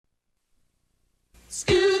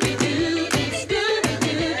Scooby-Doo,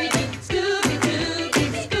 Scooby-Doo, Scooby-Doo,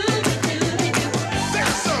 Scooby-Doo.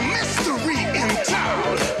 There's a mystery in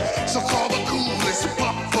town, so call the coolest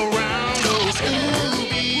pup around. Oh,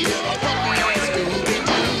 Scooby, a pup named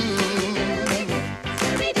Scooby-Doo.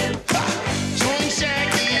 Join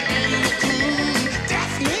Shaggy and the crew,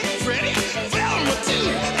 Daphne, Freddy, Velma too,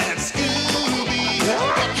 and Scooby, a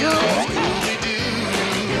pup named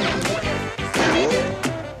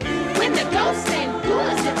Scooby-Doo. When the ghosts and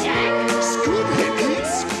ghouls attack, Scooby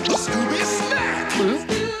eats a Scooby snack.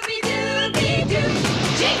 Scooby-Dooby-Doo,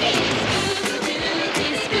 Jiggy! Scooby-Dooby,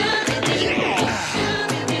 Scooby-Doo,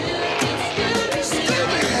 Scooby-Dooby,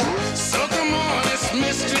 Scooby, so come on, it's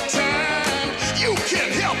mystery time. You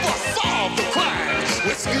can help us solve the crime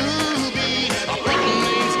with Scooby, a pup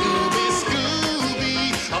named Scooby,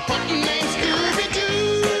 Scooby, a pup named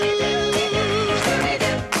Scooby-Doo.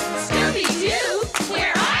 Scooby-Doo,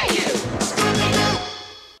 where are you? Scooby-Doo.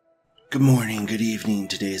 Good morning, good evening.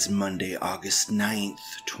 Today is Monday, August 9th,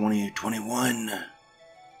 2021.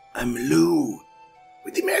 I'm Lou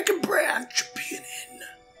with the American branch of PNN.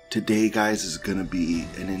 Today, guys, is gonna be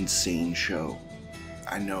an insane show.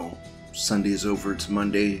 I know, Sunday's over, it's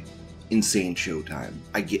Monday. Insane show time.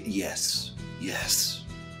 Yes.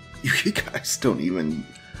 You guys don't even...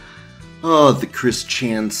 Oh, the Chris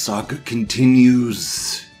Chan saga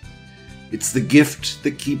continues. It's the gift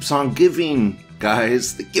that keeps on giving,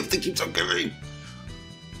 guys. The gift that keeps on giving.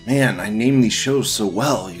 Man, I name these shows so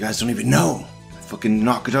well, you guys don't even know. I fucking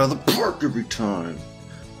knock it out of the park every time.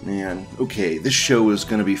 Man, okay, this show is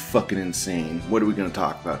gonna be fucking insane. What are we gonna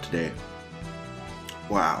talk about today?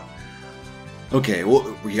 Wow. Okay,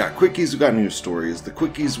 well, we got quickies, we got news stories. The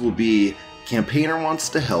quickies will be campaigner wants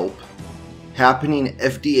to help, happening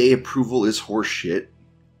FDA approval is horseshit,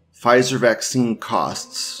 Pfizer vaccine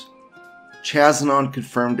costs, Chazanon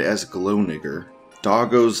confirmed as glow nigger,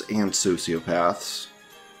 doggos and sociopaths,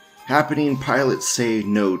 happening pilots say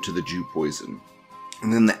no to the Jew poison.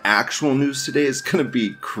 And then the actual news today is gonna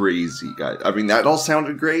be crazy, guys. I mean, that all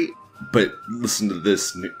sounded great, but listen to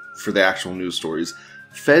this for the actual news stories.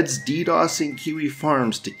 Feds DDoSing Kiwi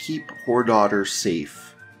Farms to keep whore daughter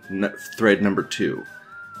safe. Thread number 2.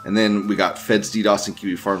 And then we got Feds DDoSing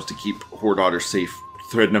Kiwi Farms to keep whore daughter safe.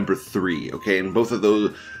 Thread number 3. Okay, and both of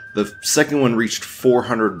those, the second one reached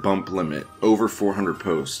 400 bump limit, over 400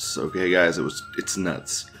 posts. Okay, guys, it's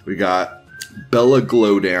nuts. We got Bella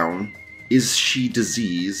Glowdown. Is she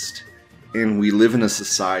diseased? And we live in a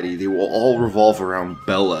society. They will all revolve around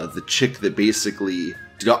Bella, the chick that basically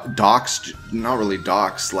leaked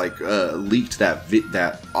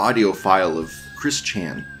that audio file of Chris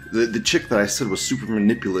Chan. The chick that I said was super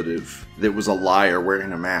manipulative, that was a liar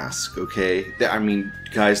wearing a mask, okay? I mean,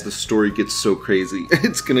 guys, the story gets so crazy.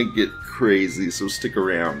 It's gonna get crazy, so stick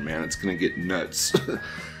around, man. It's gonna get nuts.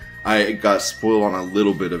 I got spoiled on a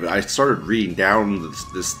little bit of it. I started reading down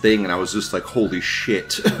this thing, and I was just like, holy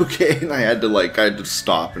shit, okay? And I had to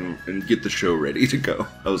stop and get the show ready to go.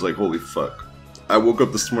 I was like, holy fuck. I woke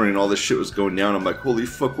up this morning and all this shit was going down. I'm like, holy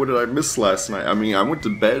fuck, what did I miss last night? I mean, I went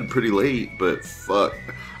to bed pretty late, but fuck.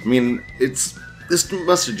 I mean, this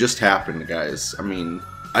must have just happened, guys. I mean,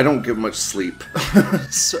 I don't get much sleep.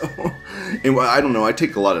 So, and I don't know, I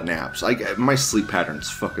take a lot of naps. My sleep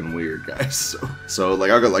pattern's fucking weird, guys. So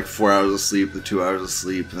like, I got like 4 hours of sleep, then 2 hours of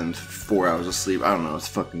sleep, then 4 hours of sleep. I don't know, it's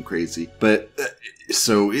fucking crazy. But, this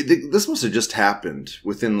must have just happened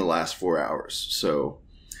within the last 4 hours. So,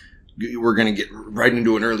 we're gonna get right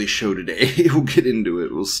into an early show today. We'll get into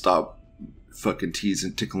it. We'll stop fucking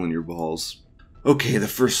teasing, tickling your balls. Okay, the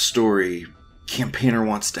first story. Campaigner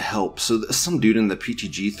wants to help. So some dude in the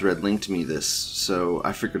PTG thread linked me this, so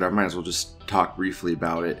I figured I might as well just talk briefly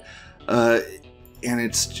about it. And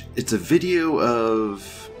it's a video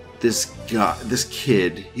of this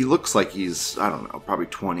kid. He looks like he's, I don't know, probably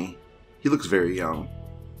 20. He looks very young.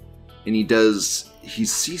 And he's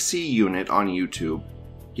CC Unit on YouTube.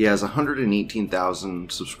 He has 118,000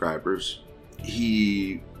 subscribers.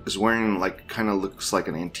 He is wearing, like, kind of looks like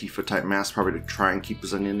an Antifa type mask, probably to try and keep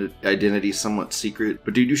his identity somewhat secret.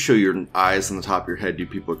 But dude, you show your eyes on the top of your head,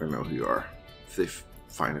 dude, people are gonna know who you are if they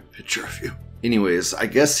find a picture of you. Anyways, I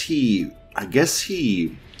guess he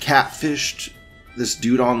catfished this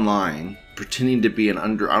dude online, pretending to be I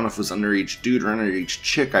don't know if it was underage dude or underage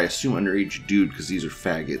chick. I assume underage dude because these are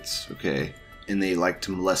faggots, okay? And they like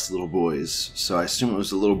to molest little boys. So I assume it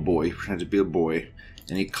was a little boy. He pretended to be a boy.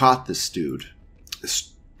 And he caught this dude.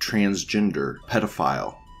 This transgender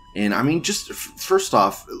pedophile. And I mean, just first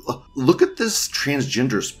off, look at this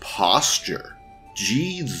transgender's posture.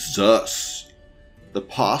 Jesus. The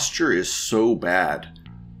posture is so bad.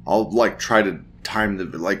 I'll like try to time the,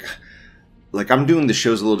 like, like, I'm doing the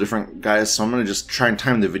shows a little different, guys, so I'm going to just try and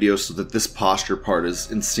time the video so that this posture part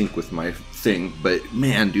is in sync with my thing. But,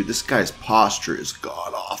 man, dude, this guy's posture is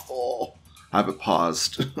god-awful. I have it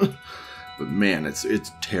paused. But, man,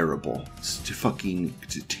 it's terrible. It's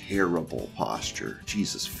a terrible posture.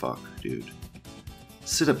 Jesus fuck, dude.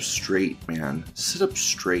 Sit up straight, man. Sit up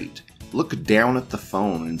straight. Look down at the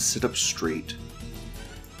phone and sit up straight.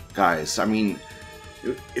 Guys, I mean,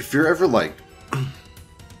 if you're ever, like,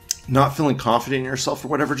 not feeling confident in yourself or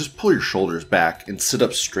whatever, just pull your shoulders back and sit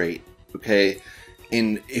up straight, okay?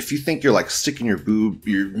 And if you think you're, like, sticking your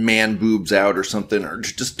man boobs out or something, or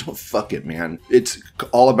just don't, fuck it, man. It's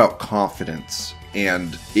all about confidence.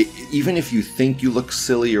 And even if you think you look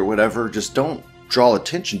silly or whatever, just don't draw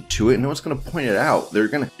attention to it. No one's going to point it out. They're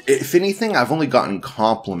going to... If anything, I've only gotten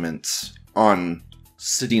compliments on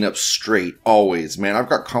sitting up straight, always, man. I've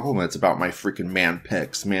got compliments about my freaking man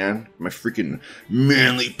pecs, man. My freaking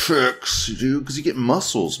manly pecs, dude, because you get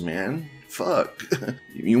muscles, man. Fuck.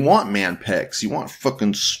 You want man pecs. You want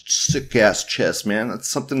fucking sick-ass chest, man. That's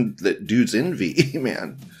something that dudes envy,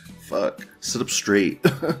 man. Fuck. Sit up straight.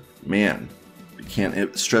 Man, I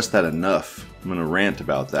can't stress that enough. I'm gonna rant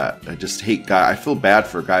about that. I just hate guys. I feel bad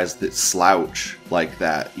for guys that slouch like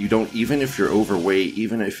that. You don't, even if you're overweight,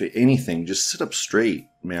 even if anything, just sit up straight,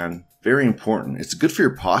 man. Very important. It's good for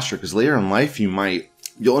your posture, because later in life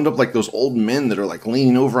you'll end up like those old men that are like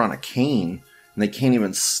leaning over on a cane and they can't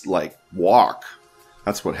even like walk.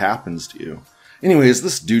 That's what happens to you. Anyways,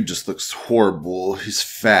 this dude just looks horrible. He's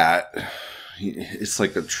fat. It's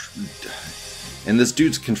like and this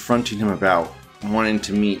dude's confronting him about wanting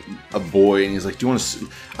to meet a boy, and he's like, do you want to...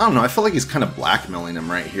 I don't know, I feel like he's kind of blackmailing him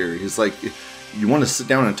right here. He's like, you want to sit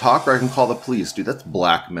down and talk, or I can call the police? Dude, that's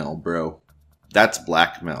blackmail, bro. That's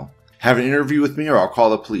blackmail. Have an interview with me, or I'll call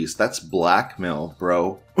the police. That's blackmail,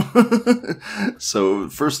 bro. So,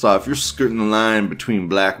 first off, you're skirting the line between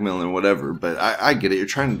blackmail and whatever, but I get it. You're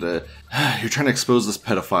trying to expose this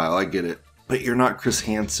pedophile. I get it. But you're not Chris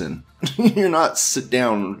Hansen. You're not sit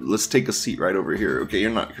down, let's take a seat right over here. Okay,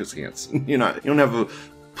 you're not Chris Hansen. You don't have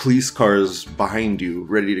police cars behind you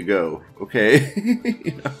ready to go. Okay?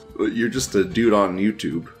 You're just a dude on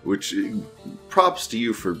YouTube, which props to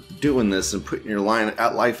you for doing this and putting your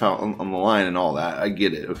life out on the line and all that. I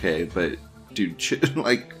get it, okay? But dude,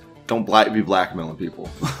 like, don't be blackmailing people.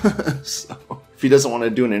 So, if he doesn't want to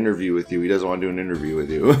do an interview with you, he doesn't want to do an interview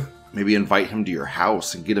with you. Maybe invite him to your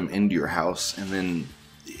house and get him into your house, and then,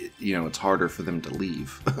 it's harder for them to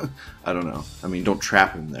leave. I don't know. I mean, don't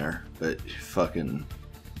trap him there, but fucking,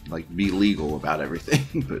 like, be legal about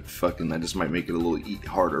everything. But fucking, that just might make it a little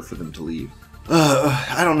harder for them to leave.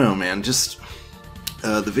 I don't know, man. Just,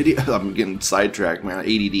 the video, I'm getting sidetracked, man.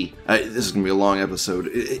 ADD. This is gonna be a long episode.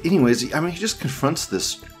 Anyways, I mean, he just confronts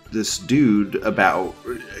this dude about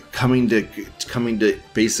coming to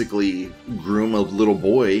basically groom a little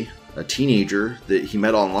boy, a teenager that he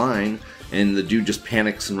met online, and the dude just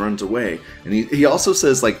panics and runs away. And he also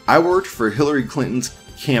says, like, I worked for Hillary Clinton's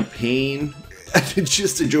campaign,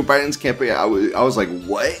 just Joe Biden's campaign. I was like,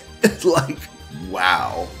 what? Like,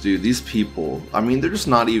 wow. Dude, these people, I mean, they're just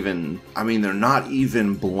not even, they're not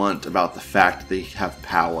even blunt about the fact that they have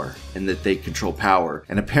power and that they control power.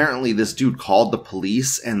 And apparently this dude called the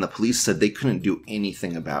police, and the police said they couldn't do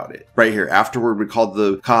anything about it. Right here, afterward, we called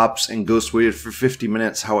the cops and ghost waited for 50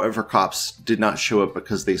 minutes. However, cops did not show up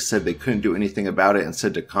because they said they couldn't do anything about it and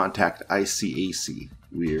said to contact ICAC.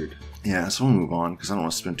 Weird. Yeah, so we'll move on because I don't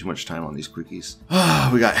want to spend too much time on these quickies.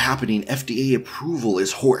 We got happening. FDA approval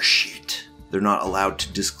is horseshit. They're not allowed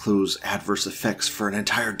to disclose adverse effects for an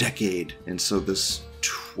entire decade. And so this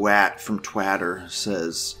twat from Twatter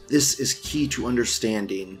says, this is key to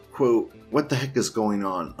understanding, quote, what the heck is going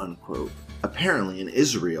on, unquote. Apparently in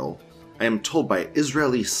Israel, I am told by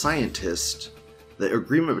Israeli scientists, the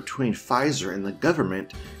agreement between Pfizer and the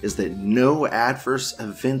government is that no adverse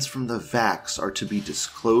events from the vax are to be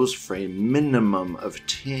disclosed for a minimum of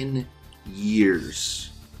 10 years.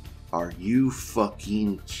 Are you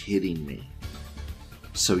fucking kidding me?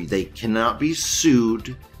 So they cannot be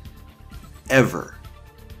sued ever.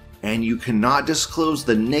 And you cannot disclose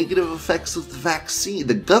the negative effects of the vaccine.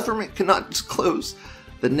 The government cannot disclose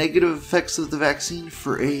the negative effects of the vaccine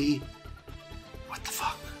for what the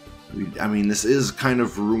fuck? I mean, this is kind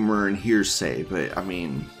of rumor and hearsay, but I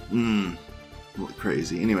mean,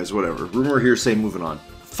 crazy. Anyways, whatever. Rumor, hearsay, moving on.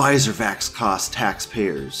 Pfizer vax costs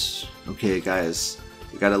taxpayers. Okay, guys,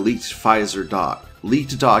 we got a leaked Pfizer doc.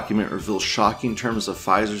 Leaked document reveals shocking terms of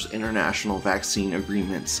Pfizer's international vaccine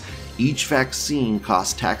agreements. Each vaccine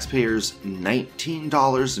costs taxpayers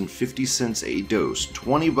 $19.50 a dose,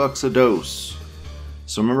 $20 a dose.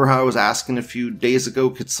 So remember how I was asking a few days ago,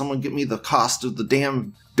 could someone get me the cost of the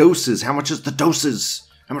damn doses? How much is the doses?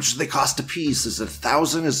 How much do they cost a piece? Is it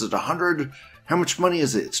 1,000? Is it 100? How much money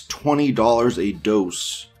is it? It's $20 a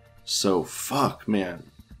dose. So fuck, man.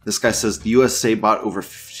 This guy says the USA bought over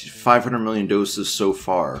 500 million doses so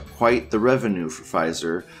far. Quite the revenue for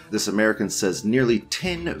Pfizer. This American says nearly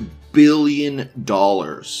 $10 billion.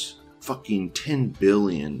 Fucking 10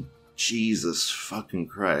 billion. Jesus fucking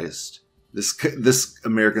Christ. This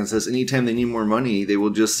American says anytime they need more money, they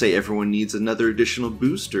will just say everyone needs another additional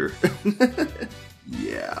booster.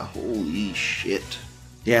 Yeah, holy shit.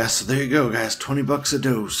 Yeah, so there you go, guys. $20 a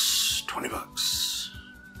dose. $20.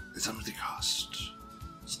 That's how much they cost.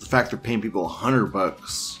 So the fact they're paying people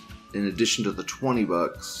 $100 in addition to the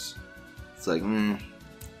 $20, it's like,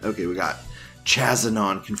 okay, we got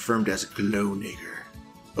Chazanon confirmed as a glow nigger.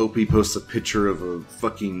 OP posts a picture of a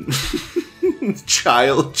fucking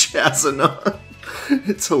child Chazanon.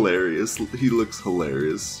 It's hilarious. He looks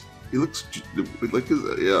hilarious. He looks like,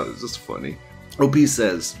 yeah, it's just funny. OP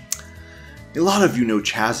says, a lot of you know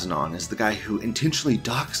Chazanon as the guy who intentionally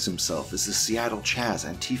doxed himself as the Seattle Chaz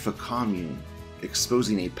Antifa commune,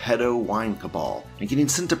 exposing a pedo wine cabal and getting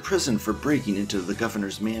sent to prison for breaking into the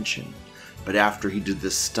governor's mansion. But after he did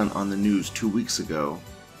this stunt on the news 2 weeks ago,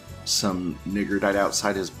 some nigger died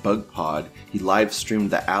outside his bug pod. He live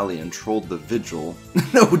streamed the alley and trolled the vigil.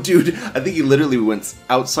 No, dude, I think he literally went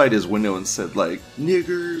outside his window and said, like,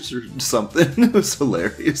 niggers or something. It was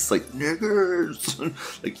hilarious. Like, niggers.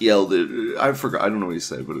 Like, yelled it. I forgot. I don't know what he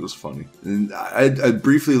said, but it was funny. And I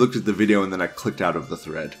briefly looked at the video and then I clicked out of the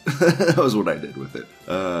thread. That was what I did with it.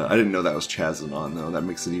 I didn't know that was Chazanon, though. That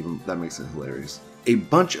makes it hilarious. A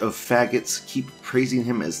bunch of faggots keep praising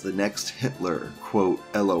him as the next Hitler, quote,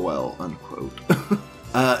 LOL, unquote.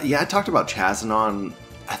 Yeah, I talked about Chazanon,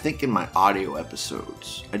 I think in my audio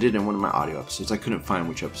episodes. I did in one of my audio episodes. I couldn't find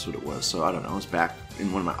which episode it was, so I don't know. I was back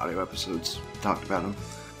in one of my audio episodes, talked about him.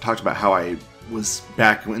 Talked about how I was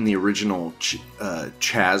back in the original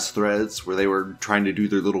Chaz threads where they were trying to do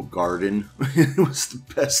their little garden. It was the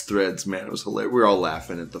best threads, man. It was hilarious. We were all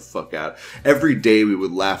laughing at the fuck out. Every day we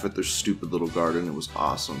would laugh at their stupid little garden. It was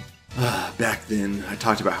awesome. Back then, I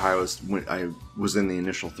talked about how I was in the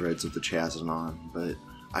initial threads of the Chazanon, but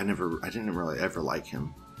I didn't really ever like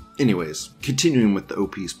him. Anyways, continuing with the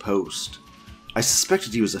OP's post. I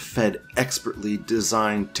suspected he was a Fed expertly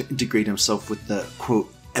designed to integrate himself with the,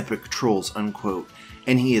 quote, epic trolls, unquote,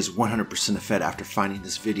 and he is 100% a Fed after finding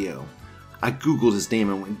this video. I googled his name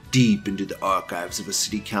and went deep into the archives of a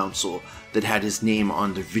city council that had his name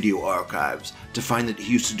on their video archives to find that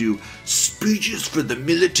he used to do speeches for the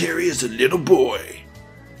military as a little boy.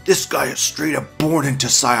 This guy is straight up born into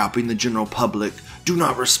psyoping the general public. Do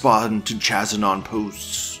not respond to Chazanon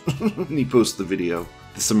posts. And he posts the video.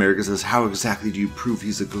 This American says, how exactly do you prove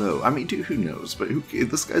he's a glow? I mean, dude, who knows? But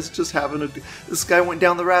this guy's just this guy went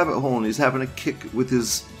down the rabbit hole and he's having a kick with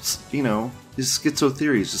his, his schizo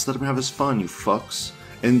theories. Just let him have his fun, you fucks.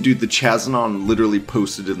 And dude, the Chazanon literally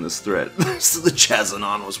posted in this thread. So the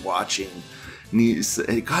Chazanon was watching. And he said,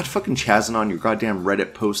 hey, God fucking Chazanon, your goddamn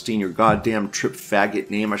Reddit posting, your goddamn trip faggot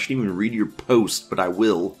name. I shouldn't even read your post, but I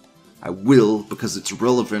will. I will, because it's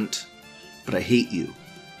relevant. But I hate you.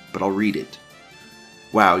 But I'll read it.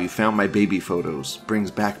 Wow, you found my baby photos.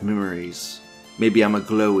 Brings back memories. Maybe I'm a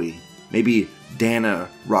glowy. Maybe Dana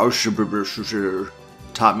Rauschenberger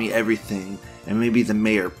taught me everything, and maybe the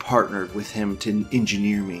mayor partnered with him to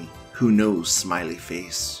engineer me. Who knows, smiley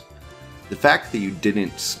face. The fact that you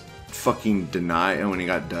didn't fucking deny when he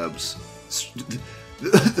got dubs.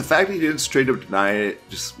 The fact that you didn't straight up deny it,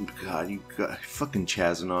 just, God, you got fucking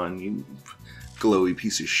Chazanon, you glowy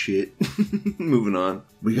piece of shit. Moving on.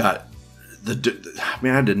 We got I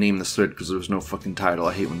had to name this thread because there was no fucking title.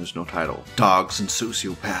 I hate when there's no title. Dogs and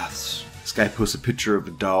sociopaths. This guy posts a picture of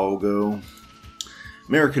a doggo.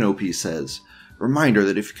 American OP says, reminder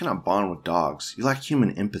that if you cannot bond with dogs, you lack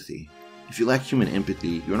human empathy. If you lack human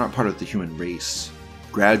empathy, you're not part of the human race.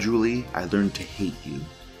 Gradually, I learned to hate you.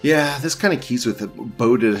 Yeah, this kind of keys with it.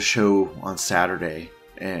 Bo did a show on Saturday,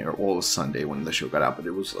 it was Sunday when the show got out, but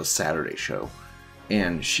it was a Saturday show.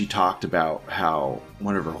 And she talked about how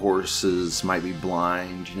one of her horses might be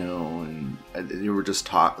blind, and they were just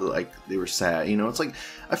they were sad. It's like,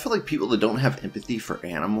 I feel like people that don't have empathy for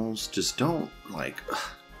animals just don't, they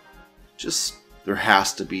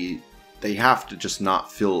have to just not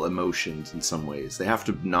feel emotions in some ways. They have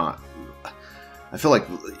to not, I feel like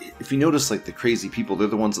if you notice, like, the crazy people, they're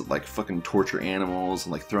the ones that, like, fucking torture animals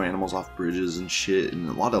and, like, throw animals off bridges and shit. And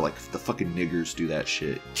a lot of, like, the fucking niggers do that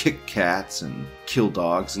shit. Kick cats and kill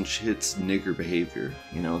dogs and shit. It's nigger behavior.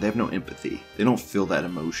 You know, they have no empathy. They don't feel that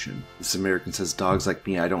emotion. This American says, dogs like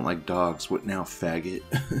me, I don't like dogs. What now, faggot?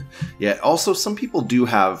 Yeah, also, some people do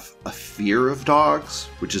have a fear of dogs,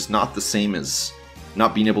 which is not the same as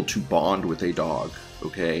not being able to bond with a dog,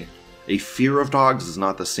 okay? A fear of dogs is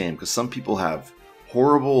not the same, because some people have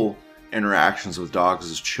horrible interactions with dogs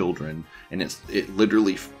as children, and it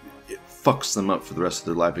literally fucks them up for the rest of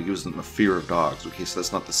their life. It gives them a fear of dogs. Okay, so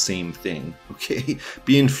that's not the same thing. Okay,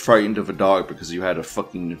 being frightened of a dog because you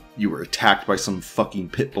were attacked by some fucking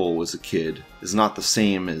pit bull as a kid is not the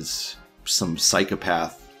same as some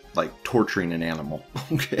psychopath like torturing an animal.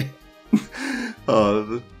 Okay.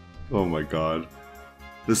 Oh my god.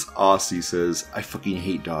 This Aussie says, I fucking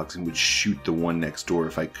hate dogs and would shoot the one next door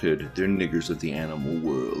if I could. They're niggers of the animal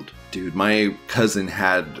world. Dude, my cousin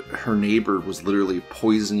her neighbor was literally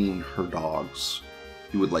poisoning her dogs.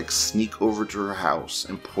 He would like sneak over to her house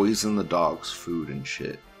and poison the dog's food and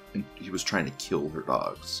shit. And he was trying to kill her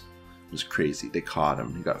dogs. It was crazy. They caught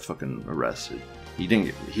him. He got fucking arrested. He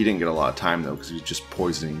didn't get a lot of time though, because he was just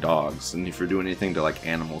poisoning dogs. And if you're doing anything to like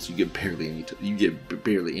animals, you get barely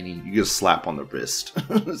any. You get a slap on the wrist,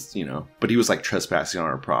 you know. But he was like trespassing on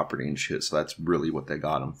our property and shit, so that's really what they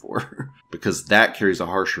got him for. Because that carries a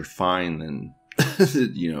harsher fine than,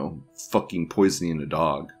 you know, fucking poisoning a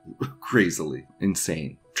dog. Crazily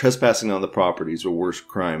insane. Trespassing on the property is a worse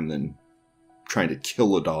crime than trying to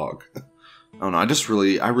kill a dog. I don't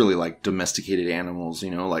know, I really like domesticated animals,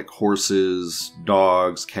 you know, like horses,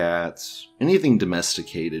 dogs, cats, anything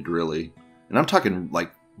domesticated, really. And I'm talking,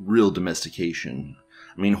 like, real domestication.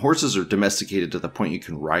 I mean, horses are domesticated to the point you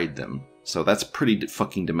can ride them, so that's pretty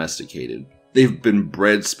fucking domesticated. They've been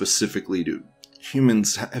bred specifically to...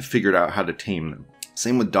 Humans have figured out how to tame them.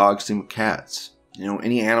 Same with dogs, same with cats. You know,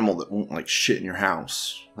 any animal that won't, like, shit in your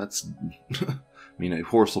house, that's... I mean, a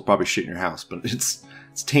horse will probably shit in your house, but it's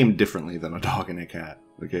tamed differently than a dog and a cat.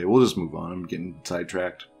 Okay, we'll just move on. I'm getting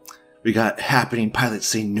sidetracked. We got happening pilots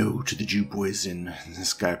say no to the Jew poison.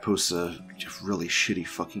 This guy posts a really shitty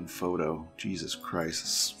fucking photo. Jesus Christ,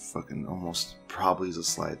 this fucking almost probably is a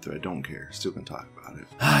slide through. I don't care. Still gonna talk about it.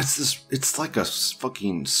 It's like a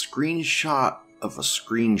fucking screenshot of a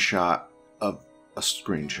screenshot of a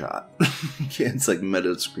screenshot. Yeah, it's like meta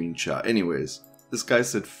screenshot. Anyways. This guy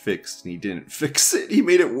said fixed, and he didn't fix it. He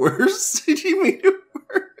made it worse. He made it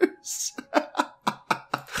worse.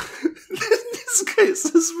 This guy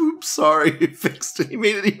says, oops, sorry, he fixed it. He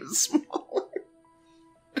made it even smaller.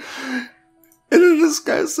 And then this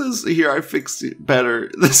guy says, here, I fixed it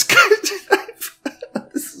better. This guy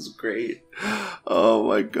did. This is great. Oh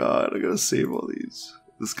my god, I gotta save all these.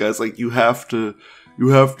 This guy's like, you have to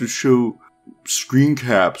show screen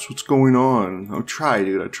caps. What's going on? I'll try,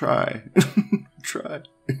 dude. I try. Try.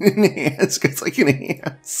 Enhance. Guy's like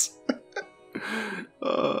enhance.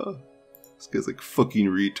 This guy's like fucking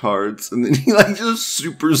retards, and then he like just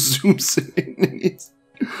super zooms in. And he's,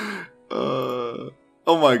 oh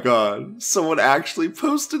my god! Someone actually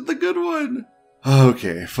posted the good one.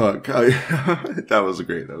 Okay, fuck. That was a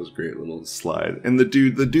great little slide. And the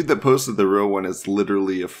dude that posted the real one is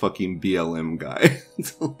literally a fucking BLM guy.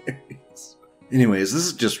 It's hilarious. Anyways, this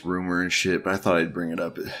is just rumor and shit, but I thought I'd bring it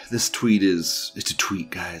up. This tweet it's a tweet,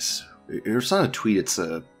 guys. It's not a tweet, it's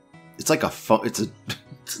like a phone,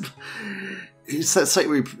 it's that site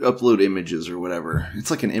where you upload images or whatever. It's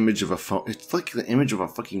like an image of a phone. It's like the image of a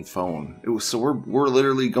fucking phone. So we're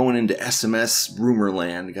literally going into SMS rumor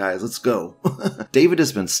land, guys. Let's go. David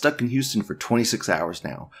has been stuck in Houston for 26 hours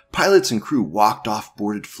now. Pilots and crew walked off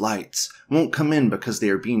boarded flights. Won't come in because they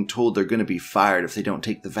are being told they're going to be fired if they don't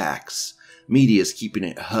take the vax. Media's keeping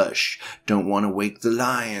it hush. Don't want to wake the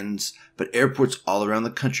lions. But airports all around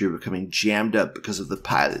the country are becoming jammed up because of the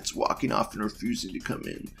pilots walking off and refusing to come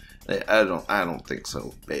in. I don't think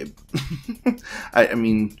so, babe. I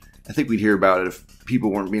mean, I think we'd hear about it if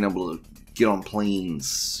people weren't being able to get on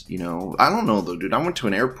planes, you know. I don't know though, dude. I went to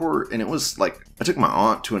an airport and it was like, I took my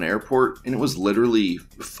aunt to an airport and it was literally,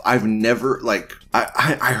 I've never, like,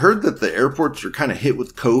 I heard that the airports are kind of hit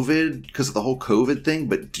with COVID because of the whole COVID thing,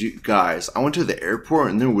 but dude, guys, I went to the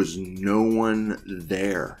airport and there was no one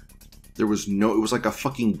there. It was like a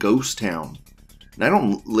fucking ghost town. And I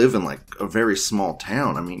don't live in like a very small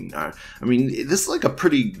town. I mean, this is like a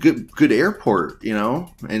pretty good airport, you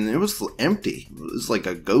know? And it was empty. It was like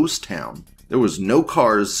a ghost town. There was no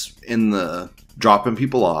cars in the dropping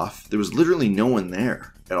people off. There was literally no one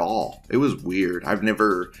there at all. It was weird. It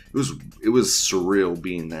was surreal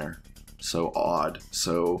being there. So odd.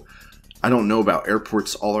 So I don't know about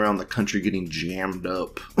airports all around the country getting jammed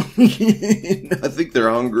up. I think they're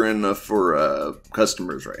hungry enough for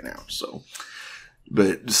customers right now. So,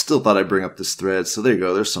 but still thought I'd bring up this thread. So there you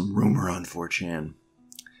go. There's some rumor on 4chan.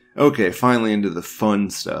 Okay, finally into the fun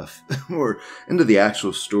stuff. Or into the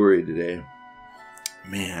actual story today.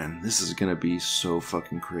 Man, this is gonna be so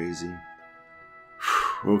fucking crazy.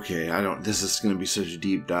 Okay, this is gonna be such a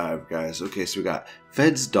deep dive, guys. Okay, so we got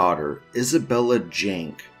Fed's daughter, Isabella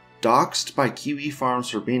Jank, doxxed by Kiwi Farms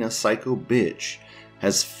for being a psycho bitch,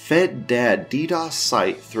 has Fed dad DDoS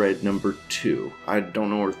site thread number 2. I don't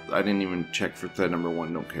know I didn't even check for thread number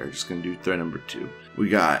 1, don't care, just gonna do thread number 2. We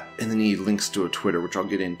got, and then he links to a Twitter, which I'll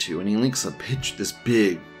get into, and he links a pitch, this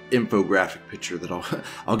big infographic picture that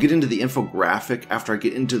I'll get into the infographic after I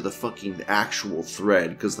get into the fucking actual thread,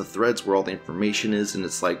 because the thread's where all the information is, and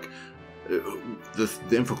it's like the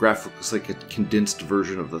infographic looks like a condensed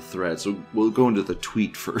version of the thread. So we'll go into the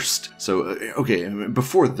tweet first. So okay,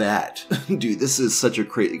 before that, dude, this is such a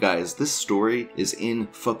crazy, guys, this story is in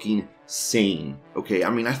fucking insane. Okay, I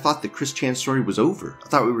mean, I thought the Chris Chan story was over. I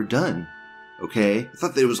thought we were done. Okay? I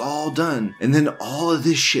thought that it was all done. And then all of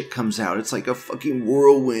this shit comes out. It's like a fucking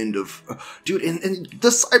whirlwind of... dude, and the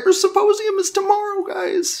Cyber Symposium is tomorrow,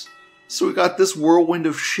 guys. So we got this whirlwind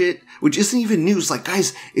of shit, which isn't even news. Like,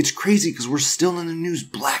 guys, it's crazy because we're still in the news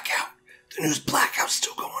blackout. The news blackout's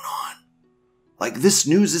still going on. Like, this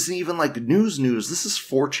news isn't even like news. This is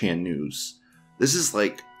 4chan news. This is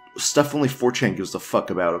like stuff only 4chan gives a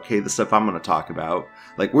fuck about, okay? The stuff I'm going to talk about.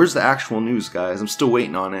 Like, where's the actual news, guys? I'm still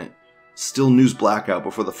waiting on it. Still news blackout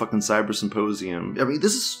before the fucking Cyber Symposium. I mean,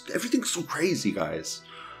 everything's so crazy, guys.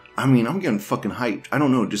 I mean, I'm getting fucking hyped. I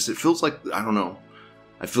don't know, just it feels like, I don't know.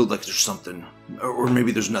 I feel like there's something. Or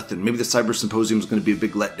maybe there's nothing. Maybe the Cyber Symposium is going to be a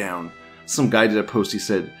big letdown. Some guy did a post, he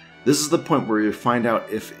said, this is the point where you find out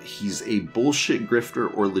if he's a bullshit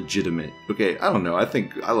grifter or legitimate. Okay, I don't know. I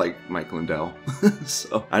think I like Mike Lindell.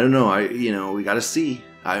 So, I don't know. We gotta see.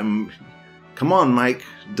 Come on, Mike.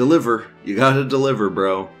 Deliver. You gotta deliver,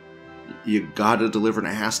 bro. You gotta deliver, and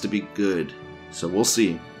it has to be good. So we'll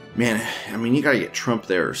see. Man, I mean, you gotta get Trump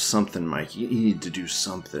there or something, Mike. You need to do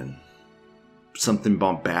something. Something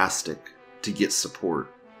bombastic to get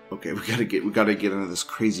support. Okay, we gotta get into this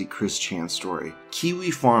crazy Chris Chan story.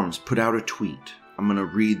 Kiwi Farms put out a tweet. I'm gonna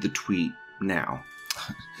read the tweet now.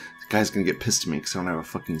 The guy's gonna get pissed at me because I don't have a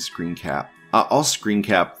fucking screen cap. I'll screen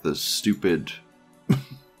cap the stupid...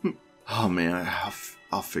 oh man,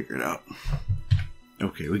 I'll figure it out.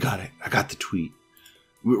 Okay, we got it. I got the tweet.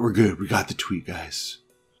 We're good. We got the tweet, guys.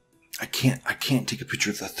 I can't take a picture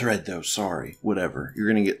of the thread though. Sorry. Whatever. You're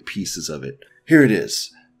gonna get pieces of it. Here it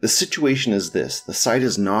is. The situation is this. The site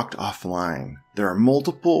is knocked offline. There are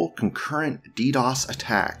multiple concurrent DDoS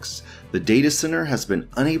attacks. The data center has been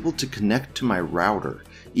unable to connect to my router,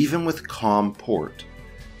 even with COM port.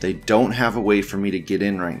 They don't have a way for me to get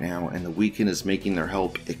in right now, and the weekend is making their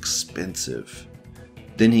help expensive.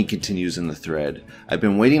 Then he continues in the thread. I've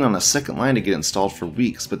been waiting on a second line to get installed for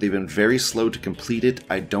weeks, but they've been very slow to complete it.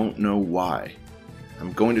 I don't know why.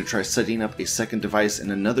 I'm going to try setting up a second device in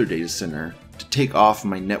another data center to take off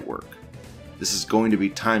my network. This is going to be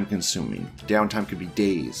time consuming. Downtime could be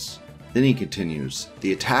days. Then he continues.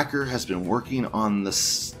 The attacker has been working on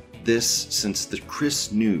this since the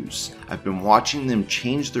Chris news. I've been watching them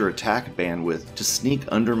change their attack bandwidth to sneak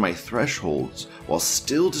under my thresholds while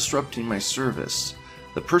still disrupting my service.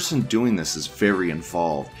 The person doing this is very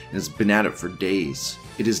involved and has been at it for days.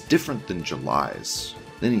 It is different than July's.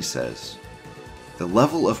 Then he says, the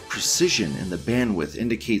level of precision in the bandwidth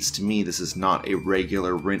indicates to me this is not a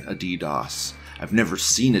regular rent a DDoS. I've never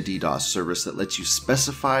seen a DDoS service that lets you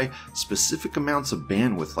specify specific amounts of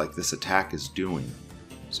bandwidth like this attack is doing.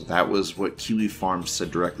 So that was what Kiwi Farms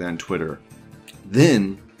said directly on Twitter.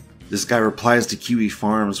 Then, this guy replies to Kiwi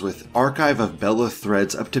Farms with archive of Bella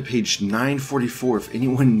threads up to page 944 if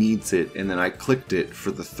anyone needs it, and then I clicked it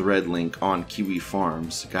for the thread link on Kiwi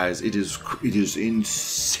Farms. Guys, it is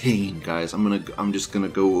insane, guys. I'm just gonna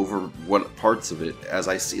go over what parts of it as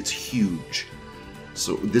I see. It's huge.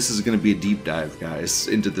 So this is gonna be a deep dive, guys,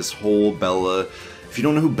 into this whole Bella. If you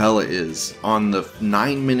don't know who Bella is, on the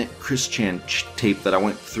 9-minute Chris Chan tape that I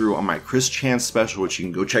went through on my Chris Chan special, which you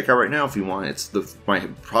can go check out right now if you want, it's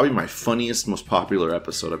probably my funniest, most popular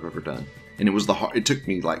episode I've ever done. And it took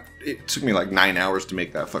me like 9 hours to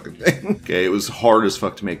make that fucking thing. Okay, it was hard as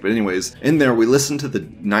fuck to make. But anyways, in there we listened to the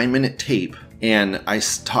 9-minute tape, and I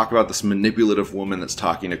talk about this manipulative woman that's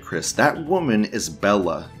talking to Chris. That woman is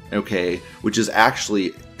Bella, okay, which is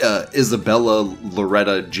actually Isabella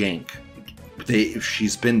Loretta Jank.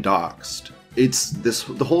 She's been doxxed.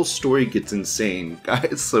 The whole story gets insane,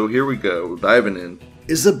 guys. So here we go, diving in.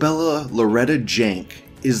 Isabella Loretta Jank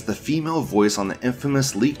is the female voice on the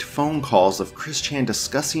infamous leaked phone calls of Chris Chan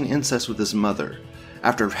discussing incest with his mother.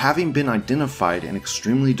 After having been identified, an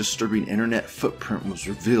extremely disturbing internet footprint was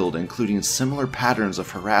revealed, including similar patterns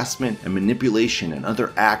of harassment and manipulation and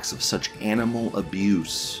other acts of such animal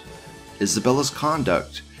abuse. Isabella's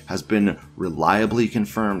conduct has been reliably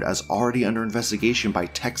confirmed as already under investigation by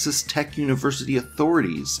Texas Tech University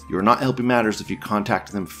authorities. You are not helping matters if you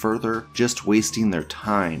contact them further, just wasting their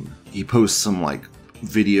time. He posts some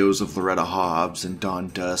videos of Loretta Hobbs and Dawn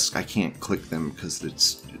Dusk. I can't click them because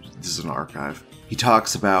this is an archive. He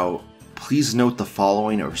talks about, please note the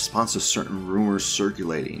following in response to certain rumors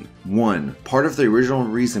circulating. 1. Part of the original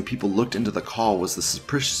reason people looked into the call was the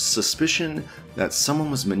suspicion that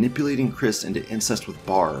someone was manipulating Chris into incest with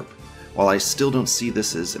Barb. While I still don't see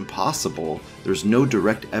this as impossible, there's no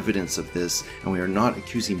direct evidence of this, and we are not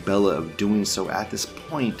accusing Bella of doing so at this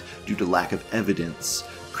point due to lack of evidence.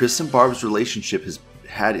 Chris and Barb's relationship has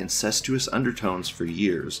had incestuous undertones for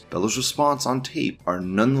years. Bella's response on tape are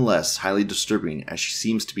nonetheless highly disturbing, as she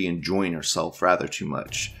seems to be enjoying herself rather too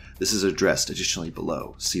much. This is addressed additionally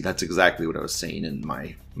below. See, that's exactly what I was saying in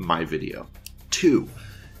my video. 2.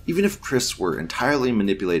 Even if Chris were entirely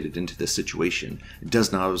manipulated into this situation, it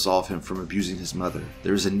does not absolve him from abusing his mother.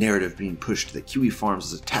 There is a narrative being pushed that Kiwi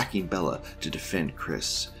Farms is attacking Bella to defend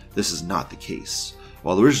Chris. This is not the case.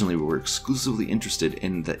 While originally we were exclusively interested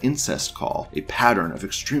in the incest call, a pattern of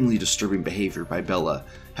extremely disturbing behavior by Bella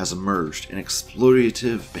has emerged, and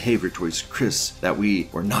exploitative behavior towards Chris that we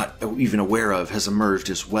were not even aware of has emerged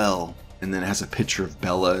as well. And then it has a picture of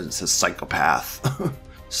Bella and it says psychopath.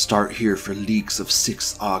 Start here for leaks of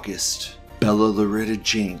 6th August. Bella Loretta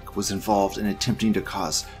Jank was involved in attempting to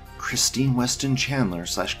cause Christine Weston Chandler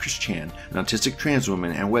 / Chris Chan, an autistic trans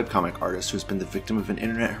woman and webcomic artist who has been the victim of an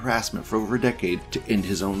internet harassment for over a decade, to end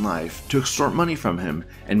his own life, to extort money from him,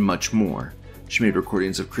 and much more. She made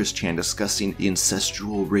recordings of Chris Chan discussing the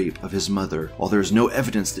incestual rape of his mother. While there is no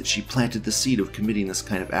evidence that she planted the seed of committing this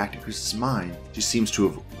kind of act in Chris's mind, she seems to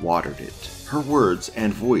have watered it. Her words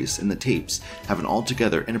and voice in the tapes have an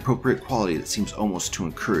altogether inappropriate quality that seems almost to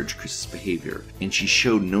encourage Chris's behavior, and she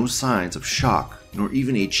showed no signs of shock nor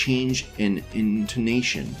even a change in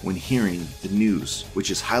intonation when hearing the news,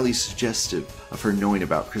 which is highly suggestive of her knowing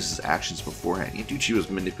about Chris's actions beforehand. Yeah, dude, she was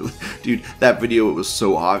manipulative. Dude, that video, it was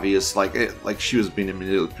so obvious, like she was being a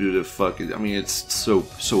manipulative fuck. I mean, it's so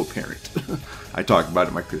apparent. I talked about it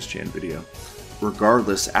in my Chris Chan video.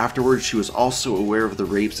 Regardless, afterwards she was also aware of the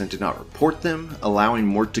rapes and did not report them, allowing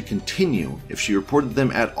more to continue if she reported them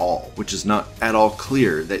at all, which is not at all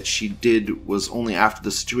clear. That she did was only after the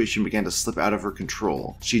situation began to slip out of her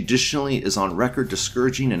control. She additionally is on record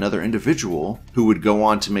discouraging another individual, who would go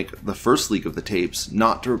on to make the first leak of the tapes,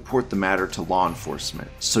 not to report the matter to law enforcement.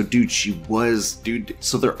 So dude,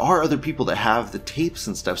 so there are other people that have the tapes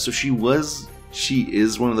and stuff, so she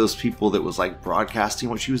is one of those people that was broadcasting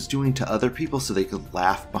what she was doing to other people so they could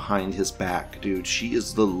laugh behind his back. Dude, she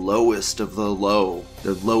is the lowest of the low.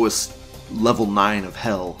 The lowest level 9 of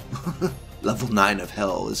hell. Level 9 of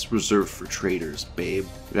hell is reserved for traitors, babe.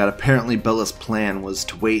 We got apparently Bella's plan was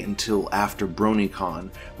to wait until after BronyCon,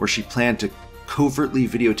 where she planned to covertly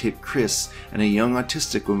videotape Chris and a young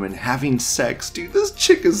autistic woman having sex. Dude, this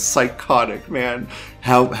chick is psychotic, man.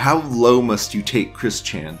 How low must you take Chris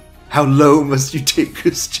Chan? How low must you take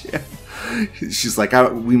Chris Chan? She's like,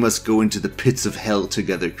 we must go into the pits of hell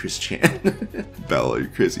together, Chris Chan. Bella, you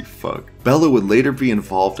crazy fuck. Bella would later be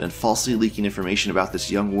involved in falsely leaking information about this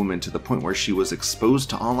young woman to the point where she was exposed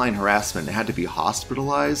to online harassment and had to be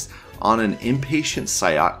hospitalized on an inpatient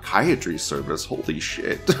psychiatry service. Holy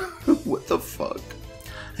shit. What the fuck?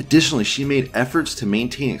 Additionally, she made efforts to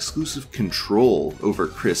maintain exclusive control over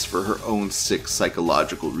Chris for her own sick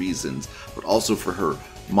psychological reasons, but also for her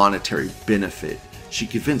monetary benefit. She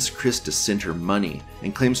convinced Chris to send her money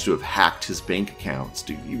and claims to have hacked his bank accounts.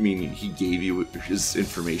 Dude, you mean he gave you his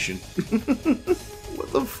information?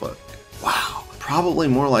 What the fuck? Wow. Probably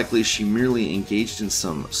more likely she merely engaged in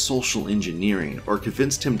some social engineering or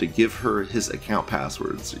convinced him to give her his account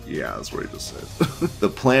passwords. Yeah, that's what I just said. The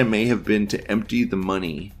plan may have been to empty the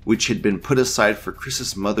money, which had been put aside for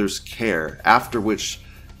Chris's mother's care, after which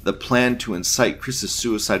the plan to incite Chris's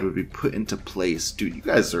suicide would be put into place. Dude, you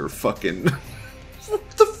guys are fucking... What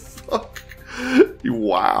the fuck?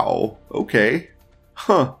 Wow. Okay.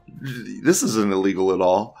 Huh. This isn't illegal at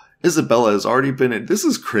all. Isabella has already been... This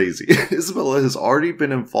is crazy. Isabella has already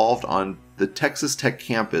been involved on the Texas Tech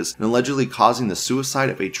campus and allegedly causing the suicide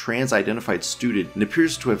of a trans-identified student, and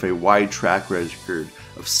appears to have a wide track record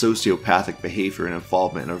of sociopathic behavior and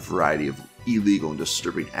involvement in a variety of illegal and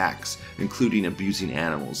disturbing acts, including abusing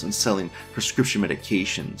animals and selling prescription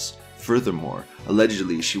medications. Furthermore,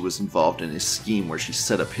 allegedly she was involved in a scheme where she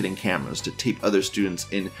set up hidden cameras to tape other students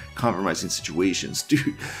in compromising situations.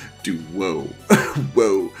 Dude, whoa.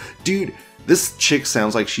 Whoa. Dude, this chick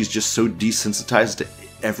sounds like she's just so desensitized to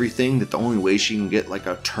everything that the only way she can get like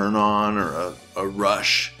a turn on or a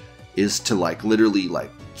rush is to like literally like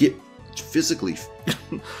get physically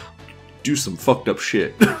do some fucked up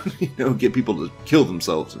shit. You know, get people to kill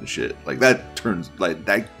themselves and shit. Like that turns like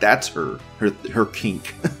that's her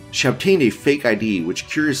kink. She obtained a fake ID, which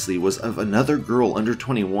curiously was of another girl under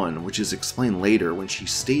 21, which is explained later when she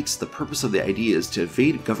states the purpose of the ID is to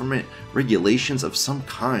evade government regulations of some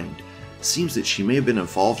kind. Seems that she may have been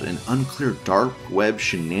involved in unclear dark web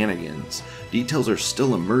shenanigans. Details are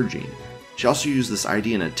still emerging. She also used this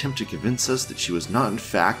ID in an attempt to convince us that she was not in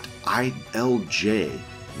fact ILJ.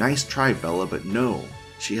 Nice try, Bella, but no.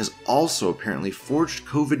 She has also apparently forged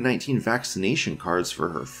COVID-19 vaccination cards for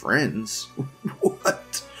her friends.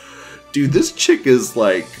 What? Dude, this chick is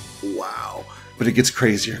like, wow. But it gets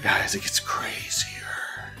crazier, guys. It gets crazier.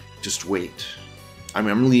 Just wait. I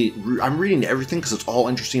mean, I'm reading everything because it's all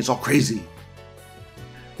interesting. It's all crazy.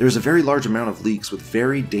 There's a very large amount of leaks with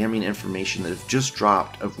very damning information that have just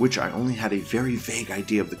dropped, of which I only had a very vague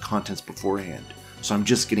idea of the contents beforehand. So I'm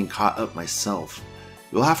just getting caught up myself.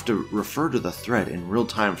 You'll have to refer to the thread in real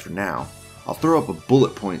time for now. I'll throw up a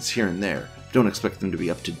bullet points here and there. Don't expect them to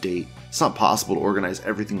be up to date. It's not possible to organize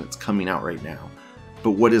everything that's coming out right now.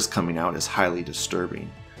 But what is coming out is highly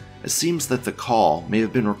disturbing. It seems that the call may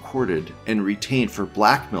have been recorded and retained for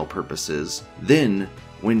blackmail purposes. Then,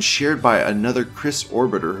 when shared by another Chris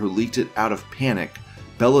Orbiter who leaked it out of panic,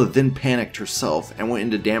 Bella then panicked herself and went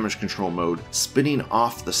into damage control mode, spinning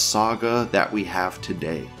off the saga that we have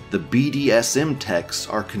today. The BDSM texts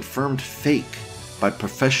are confirmed fake by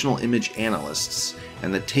professional image analysts,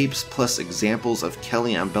 and the tapes plus examples of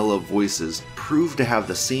Kelly and Bella voices prove to have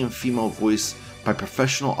the same female voice by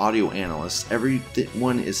professional audio analysts.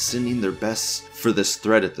 Everyone is sending their best for this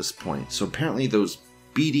thread at this point. So apparently those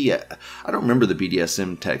I don't remember the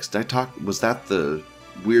BDSM text. Was that the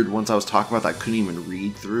weird ones I was talking about that I couldn't even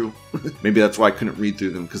read through? Maybe that's why I couldn't read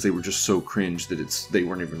through them, because they were just so cringe that they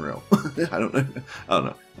weren't even real. I don't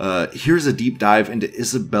know. Here's a deep dive into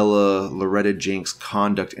Isabella Loretta Jenks'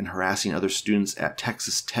 conduct in harassing other students at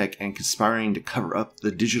Texas Tech and conspiring to cover up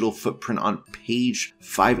the digital footprint on page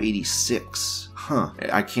 586.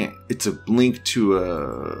 I can't. It's a link to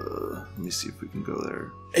let me see if we can go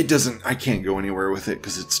there. I can't go anywhere with it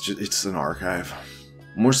because it's an archive.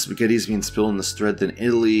 More spaghetti is being spilled in this thread than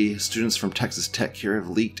Italy. Students from Texas Tech here have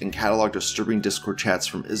leaked and cataloged disturbing Discord chats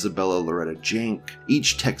from Isabella Loretta Jenk.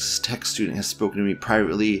 Each Texas Tech student has spoken to me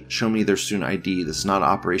privately, shown me their student ID. This is not an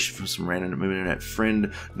operation from some random internet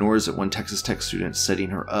friend, nor is it one Texas Tech student setting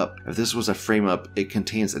her up. If this was a frame-up, it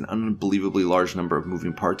contains an unbelievably large number of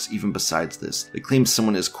moving parts even besides this. It claims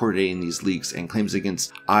someone is coordinating these leaks, and claims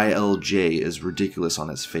against ILJ is ridiculous on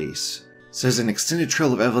its face. Says an extended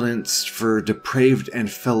trail of evidence for depraved and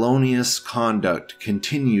felonious conduct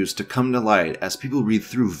continues to come to light as people read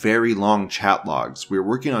through very long chat logs. We are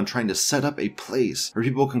working on trying to set up a place where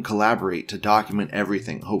people can collaborate to document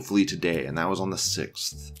everything, hopefully today, and that was on the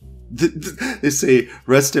 6th. They say,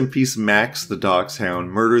 rest in peace Max the Dachshund,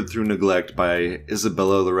 murdered through neglect by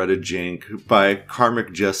Isabella Loretta Jenk, by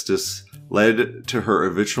karmic justice, led to her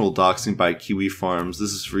eventual doxing by Kiwi Farms.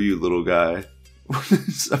 This is for you, little guy.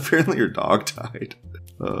 Apparently her dog died.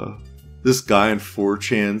 This guy on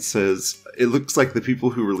 4chan says, it looks like the people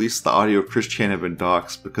who released the audio of Chris Chan have been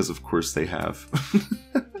doxxed, because of course they have.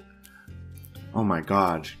 Oh my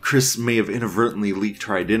god. Chris may have inadvertently leaked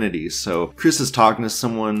her identity. So Chris is talking to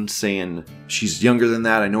someone saying, she's younger than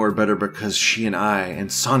that, I know her better because she and I and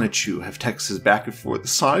Sonichu have texted back and forth.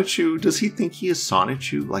 Sonichu? Does he think he is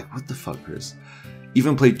Sonichu? Like, what the fuck, Chris?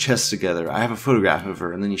 Even played chess together. I have a photograph of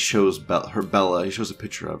her, and then he shows her Bella. He shows a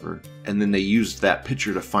picture of her, and then they used that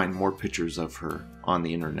picture to find more pictures of her on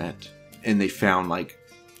the internet, and they found like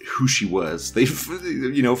who she was. They,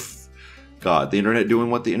 God, the internet doing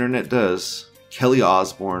what the internet does. Kelly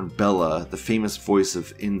Osbourne, Bella, the famous voice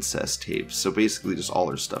of incest tapes. So basically, just all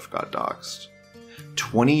her stuff got doxxed.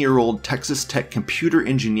 20-year-old Texas Tech computer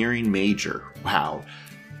engineering major. Wow,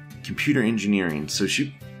 computer engineering. So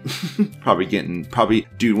she.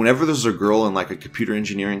 Dude, whenever there's a girl in like a computer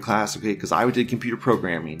engineering class, okay, because I did computer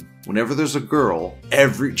programming, whenever there's a girl,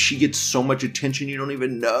 she gets so much attention you don't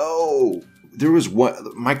even know. There was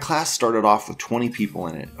my class started off with 20 people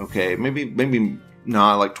in it, okay,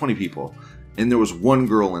 like 20 people, and there was one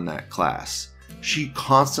girl in that class. She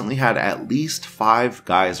constantly had at least 5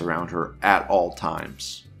 guys around her at all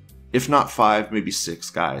times. if not 5, maybe 6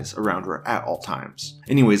 guys around her at all times.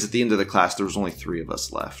 Anyways, at the end of the class, there was only 3 of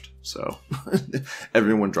us left. So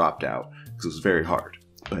everyone dropped out because it was very hard.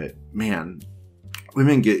 But man,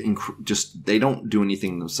 women get they don't do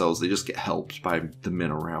anything themselves. They just get helped by the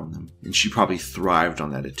men around them. And she probably thrived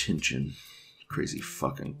on that attention. Crazy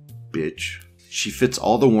fucking bitch. She fits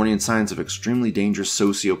all the warning signs of extremely dangerous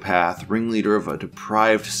sociopath, ringleader of a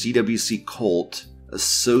deprived CWC cult,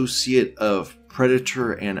 associate of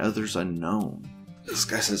predator and others unknown. This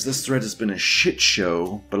guy says, this thread has been a shit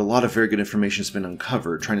show, but a lot of very good information has been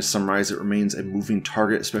uncovered. Trying to summarize, it remains a moving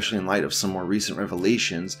target, especially in light of some more recent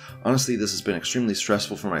revelations. Honestly, this has been extremely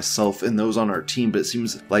stressful for myself and those on our team, but it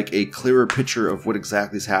seems like a clearer picture of what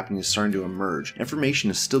exactly is happening is starting to emerge. Information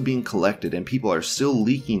is still being collected and people are still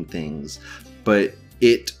leaking things, but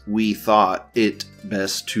we thought it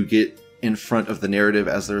best to get in front of the narrative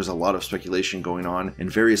as there is a lot of speculation going on in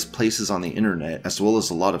various places on the internet, as well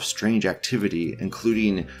as a lot of strange activity,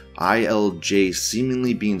 including ILJ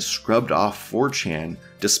seemingly being scrubbed off 4chan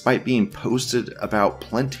despite being posted about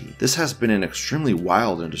plenty. This has been an extremely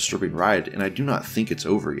wild and disturbing ride, and I do not think it's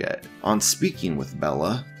over yet. On speaking with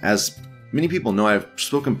Bella, as many people know, I've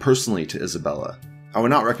spoken personally to Isabella. I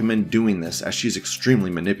would not recommend doing this as she's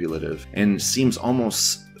extremely manipulative and seems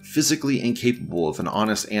almost physically incapable of an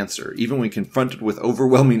honest answer, even when confronted with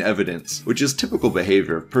overwhelming evidence, which is typical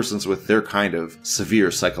behavior of persons with their kind of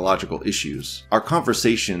severe psychological issues. Our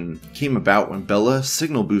conversation came about when Bella,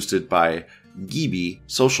 signal boosted by Gibi,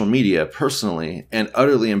 social media, personally, and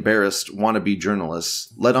utterly embarrassed wannabe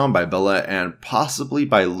journalists, led on by Bella and possibly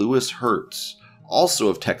by Lewis Hertz, also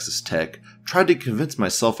of Texas Tech, tried to convince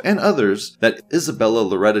myself and others that Isabella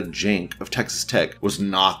Loretta Jank of Texas Tech was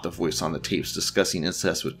not the voice on the tapes discussing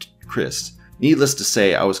incest with Chris. Needless to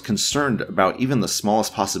say, I was concerned about even the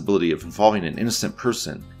smallest possibility of involving an innocent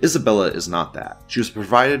person. Isabella is not that. She was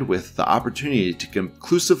provided with the opportunity to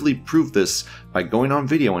conclusively prove this by going on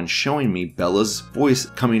video and showing me Bella's voice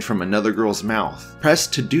coming from another girl's mouth.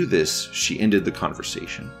 Pressed to do this, she ended the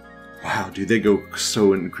conversation. Wow, dude, they go so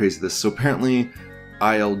crazy with this. So apparently,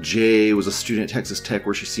 ILJ was a student at Texas Tech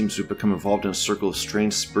where she seems to have become involved in a circle of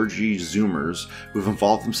strange spurgy Zoomers who have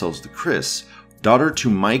involved themselves with Chris, daughter to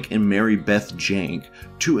Mike and Mary Beth Jank,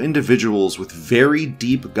 2 individuals with very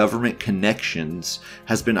deep government connections,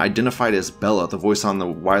 has been identified as Bella, the voice on the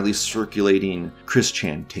widely circulating Chris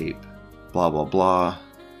Chan tape. Blah blah blah.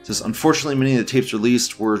 It says, unfortunately, many of the tapes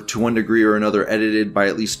released were to one degree or another edited by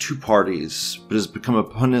at least 2 parties, but it has become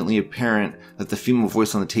abundantly apparent that the female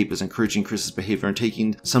voice on the tape is encouraging Chris's behavior and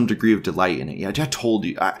taking some degree of delight in it. Yeah, I told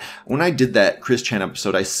you. When I did that Chris Chan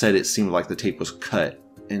episode, I said it seemed like the tape was cut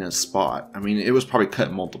in a spot. I mean, it was probably cut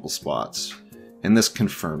in multiple spots, and this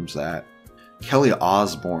confirms that. Kelly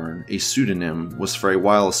Osborne, a pseudonym, was for a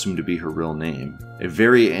while assumed to be her real name. A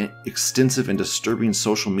very extensive and disturbing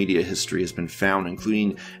social media history has been found,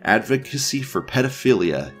 including advocacy for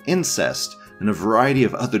pedophilia, incest, and a variety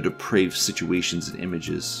of other depraved situations and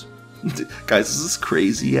images. Guys, is this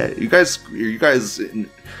crazy yet? You guys, did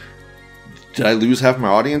I lose half my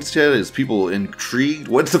audience yet? Is people intrigued?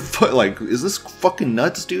 What the fuck? Like, is this fucking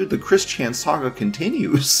nuts, dude? The Chris Chan saga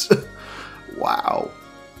continues. Wow.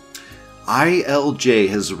 ILJ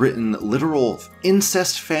has written literal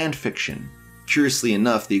incest fan fiction. Curiously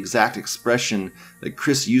enough, the exact expression that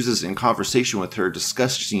Chris uses in conversation with her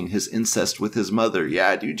discussing his incest with his mother.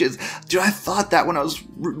 Yeah, dude, I thought that when I was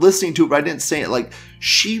listening to it, but I didn't say it. Like,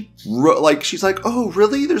 she's like, oh,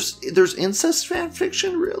 really? There's incest fan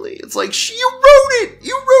fiction? Really? It's like, you wrote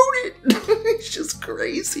it! It's just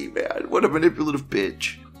crazy, man. What a manipulative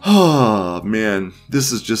bitch. Oh, man.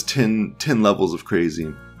 This is just 10 levels of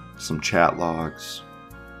crazy. Some chat logs.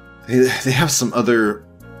 They have some other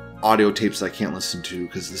audio tapes I can't listen to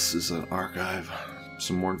because this is an archive.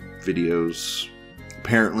 Some more videos.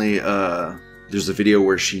 Apparently, there's a video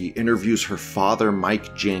where she interviews her father,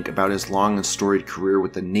 Mike Jank, about his long and storied career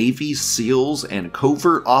with the Navy SEALs and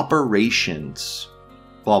covert operations.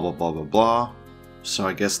 Blah, blah, blah, blah, blah. So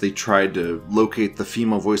I guess they tried to locate the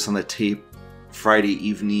female voice on the tape Friday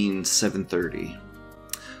evening, 7:30.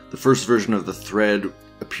 The first version of the thread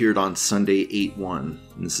appeared on Sunday, 8/1,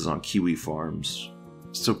 and this is on Kiwi Farms.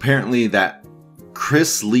 So apparently that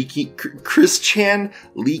Chris Chan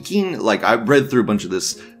leaking, like I read through a bunch of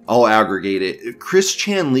this, I'll aggregate it. Chris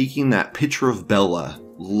Chan leaking that picture of Bella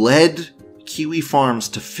led Kiwi Farms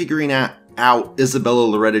to figuring out Isabella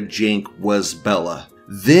Loretta Jank was Bella.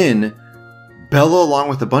 Then Bella, along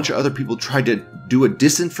with a bunch of other people, tried to do a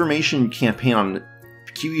disinformation campaign on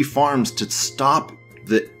Kiwi Farms to stop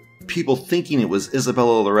the people thinking it was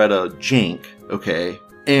Isabella Loretta Jank, okay?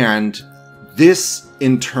 And this,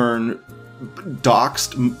 in turn,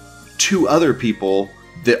 doxed two other people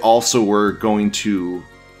that also were going to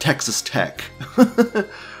Texas Tech.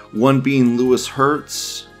 One being Lewis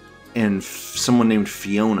Hertz and someone named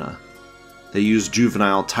Fiona. They used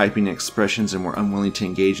juvenile typing expressions and were unwilling to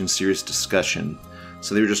engage in serious discussion.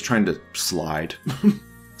 So they were just trying to slide.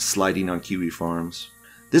 Sliding on kiwi farms.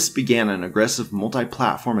 This began an aggressive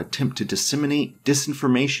multi-platform attempt to disseminate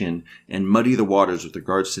disinformation and muddy the waters with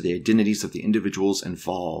regards to the identities of the individuals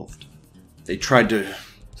involved. They tried to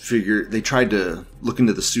look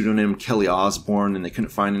into the pseudonym Kelly Osbourne and they couldn't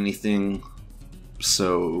find anything.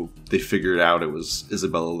 So they figured out it was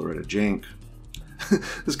Isabella Loretta Jank.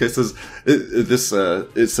 This guy says,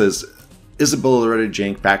 it says, Isabella Loretta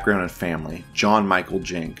Jank, background and family, John Michael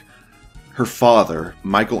Jank. Her father,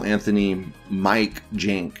 Michael Anthony Mike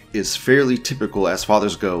Jank, is fairly typical as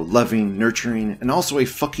fathers go, loving, nurturing, and also a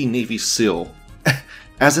fucking Navy SEAL.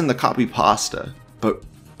 As in the copy pasta. But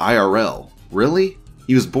IRL. Really?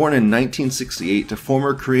 He was born in 1968 to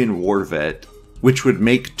former Korean War vet, which would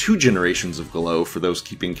make 2 generations of Glow for those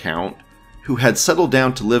keeping count, who had settled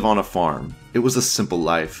down to live on a farm. It was a simple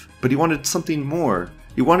life, but he wanted something more.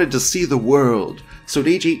 He wanted to see the world. So at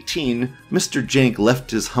age 18, Mr. Jank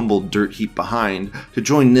left his humble dirt heap behind to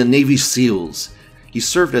join the Navy SEALs. He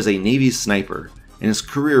served as a Navy sniper, and his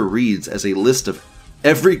career reads as a list of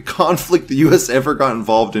every conflict the U.S. ever got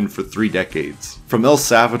involved in for 3 decades. From El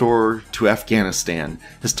Salvador to Afghanistan,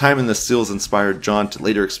 his time in the SEALs inspired John to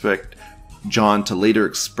later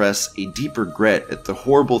express a deep regret at the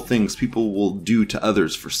horrible things people will do to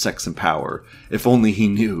others for sex and power, if only he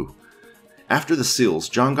knew. After the SEALs,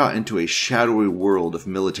 John got into a shadowy world of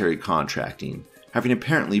military contracting, having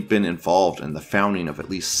apparently been involved in the founding of at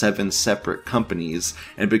least 7 separate companies,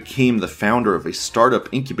 and became the founder of a startup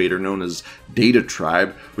incubator known as Data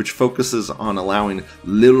Tribe, which focuses on allowing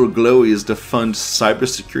little glowies to fund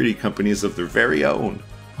cybersecurity companies of their very own.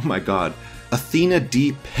 Oh my god. Athena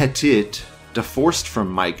D. Petit, divorced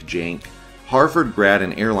from Mike Jank, Harvard grad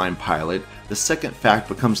and airline pilot. The second fact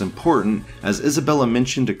becomes important as Isabella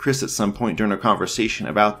mentioned to Chris at some point during a conversation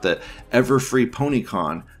about the Everfree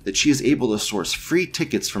PonyCon that she is able to source free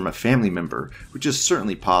tickets from a family member, which is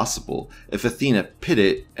certainly possible if Athena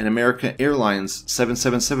Petit, an American Airlines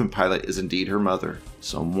 777 pilot, is indeed her mother.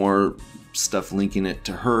 So more stuff linking it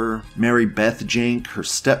to her. Mary Beth Jank, her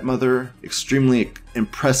stepmother, extremely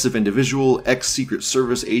impressive individual, ex-Secret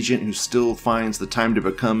Service agent who still finds the time to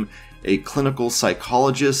become a clinical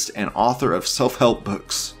psychologist and author of self-help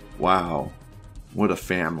books. Wow, what a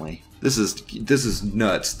family. This is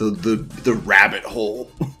nuts. The rabbit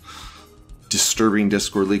hole. Disturbing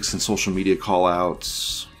Discord leaks and social media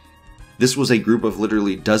callouts. This was a group of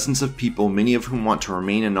literally dozens of people, many of whom want to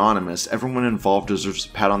remain anonymous. Everyone involved deserves a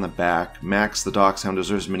pat on the back. Max, the dachshund,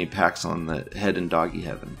 deserves many pats on the head in doggy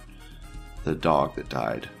heaven. The dog that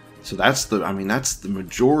died. So that's the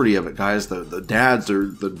majority of it, guys. The dads are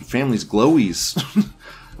the family's glowies.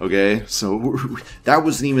 Okay, so that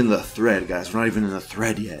wasn't even the thread, guys. We're not even in the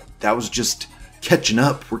thread yet. That was just catching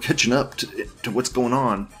up. We're catching up to what's going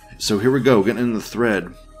on. So here we go, getting in the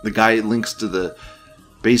thread. The guy links to the,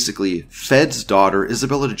 basically, Fed's daughter,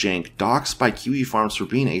 Isabella Jank, doxxed by Kiwi Farms for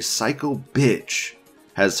being a psycho bitch,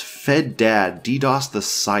 has Fed dad DDoS the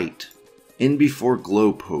site. In before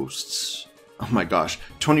Glow posts. Oh my gosh,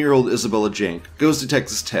 20-year-old Isabella Jank goes to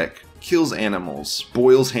Texas Tech, kills animals,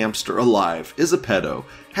 boils hamster alive, is a pedo,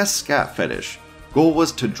 has scat fetish. Goal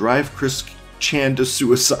was to drive Chris Chan to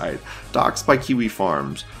suicide. Doxxed by Kiwi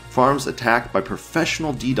Farms. Farms attacked by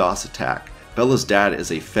professional DDoS attack. Bella's dad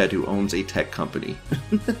is a Fed who owns a tech company.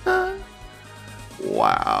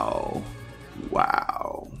 Wow.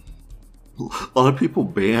 Wow. A lot of people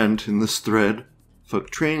banned in this thread.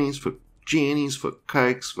 Fuck trannies, fuck Jannies, fuck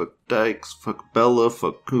kikes, fuck dykes, fuck Bella,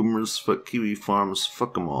 fuck Coomers, fuck Kiwi Farms,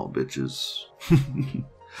 fuck them all, bitches.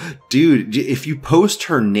 Dude, if you post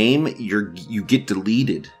her name, you get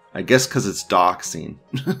deleted. I guess because it's doxing.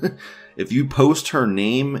 If you post her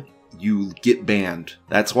name, you get banned.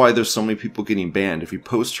 That's why there's so many people getting banned. If you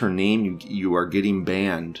post her name, you are getting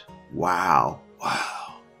banned. Wow.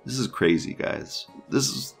 Wow. This is crazy, guys. This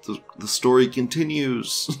is the story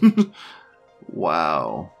continues.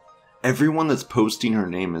 Wow. Everyone that's posting her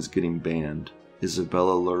name is getting banned.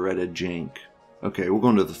 Isabella Loretta Jank. Okay, we're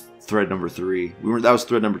going to the thread number 3. That was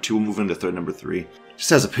thread number 2. We'll move into thread number 3. Just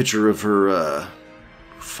has a picture of her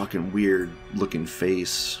fucking weird looking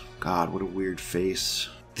face. God, what a weird face.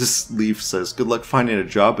 This leaf says, "Good luck finding a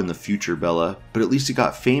job in the future, Bella. But at least you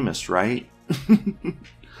got famous, right?"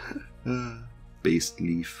 Based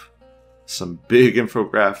leaf. Some big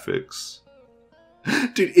infographics.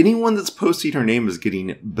 Dude, anyone that's posting her name is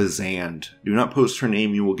getting bazanned. Do not post her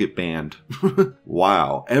name, you will get banned.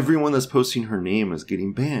 Wow. Everyone that's posting her name is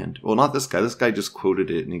getting banned. Well, not this guy. This guy just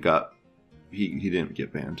quoted it and he didn't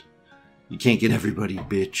get banned. You can't get everybody,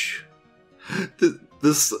 bitch.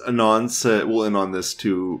 This Anon said, we'll end on this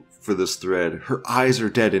too for this thread. Her eyes are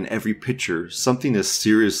dead in every picture. Something is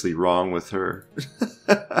seriously wrong with her.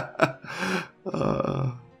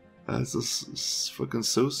 That's a fucking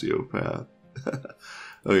sociopath.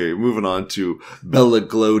 Okay, moving on to Bella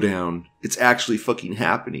Glowdown. It's actually fucking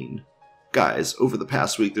happening. Guys, over the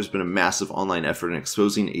past week, there's been a massive online effort in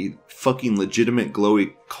exposing a fucking legitimate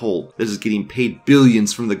glowy cult that is getting paid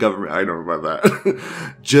billions from the government. I know about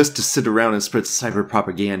that. Just to sit around and spread cyber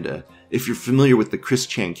propaganda. If you're familiar with the Chris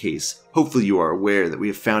Chan case, hopefully you are aware that we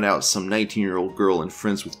have found out some 19-year-old girl and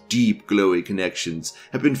friends with deep glowy connections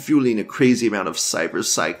have been fueling a crazy amount of cyber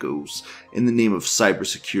psychos in the name of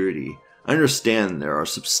cybersecurity. I understand there are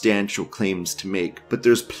substantial claims to make, but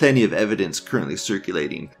there's plenty of evidence currently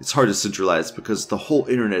circulating. It's hard to centralize because the whole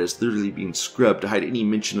internet is literally being scrubbed to hide any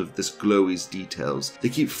mention of this glowy's details. They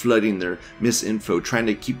keep flooding their misinfo, trying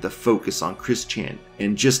to keep the focus on Chris Chan,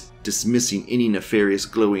 and just dismissing any nefarious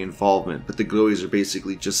glowy involvement, but the glowies are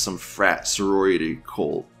basically just some frat sorority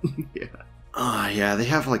cult. Yeah. Yeah, they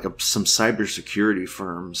have like some cybersecurity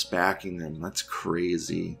firms backing them. That's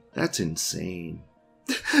crazy. That's insane.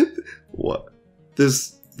 What?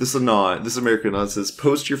 This American Anon says,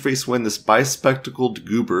 post your face when this bispectacled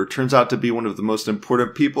goober turns out to be one of the most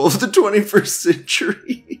important people of the 21st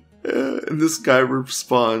century. And this guy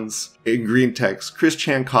responds in green text, Chris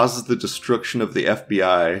Chan causes the destruction of the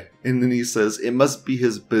FBI. And then he says, it must be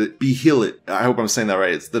his Behilit. I hope I'm saying that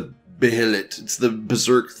right. It's the Behilit. It's the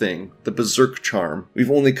berserk thing. The berserk charm. We've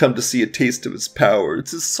only come to see a taste of its power. It's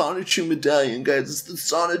his Sonichu medallion, guys. It's the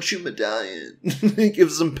Sonichu medallion. It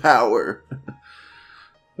gives him power.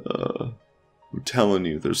 I'm telling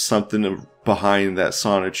you, there's something behind that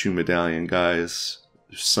Sonichu medallion, guys.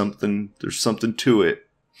 There's something to it.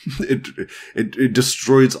 It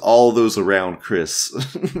destroys all those around Chris.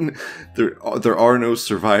 There are no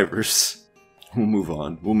survivors. We'll move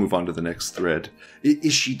on. We'll move on to the next thread.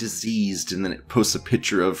 Is she diseased? And then it posts a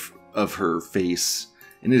picture of her face.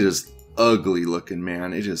 And it is ugly looking,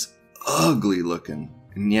 man. It is ugly looking.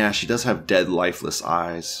 And yeah, she does have dead, lifeless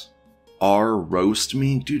eyes. Roast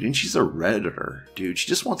me? Dude, and she's a Redditor. Dude, she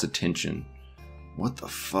just wants attention. What the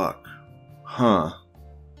fuck? Huh.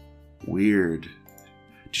 Weird.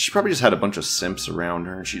 She probably just had a bunch of simps around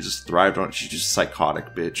her. And she just thrived on it. She's just a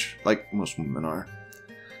psychotic bitch. Like most women are.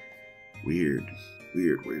 Weird.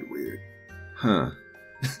 Huh.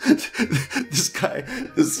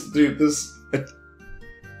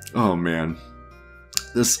 Oh man.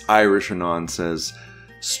 This Irish Anon says,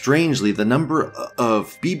 strangely, the number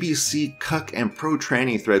of BBC cuck and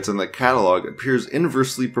pro-tranny threads in the catalog appears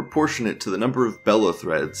inversely proportionate to the number of Bella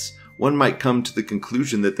threads. One might come to the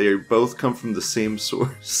conclusion that they both come from the same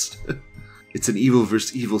source. It's an evil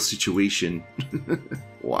versus evil situation.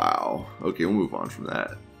 Wow. Okay, we'll move on from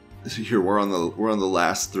that. Here we're on the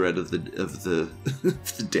last thread of the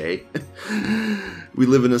day. We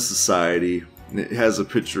live in a society, and it has a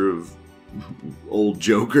picture of old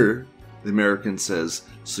Joker. The American says,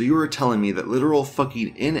 so you were telling me that literal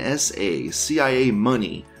fucking NSA, CIA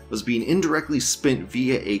money was being indirectly spent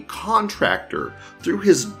via a contractor through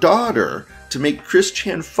his daughter to make Chris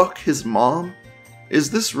Chan fuck his mom?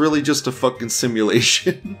 Is this really just a fucking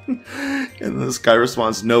simulation? And this guy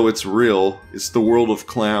responds, no, it's real. It's the world of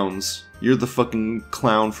clowns. You're the fucking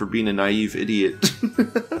clown for being a naive idiot.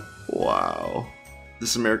 Wow.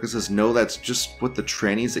 This American says, no, that's just what the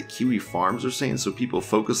trannies at Kiwi Farms are saying, so people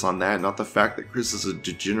focus on that, not the fact that Chris is a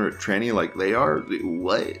degenerate tranny like they are?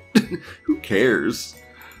 What? Who cares?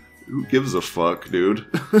 Who gives a fuck, dude?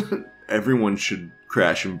 Everyone should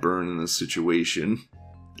crash and burn in this situation.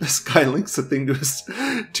 This guy links a thing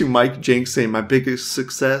to Mike Jenks saying, my biggest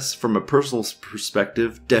success from a personal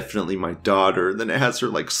perspective, definitely my daughter. Then it has her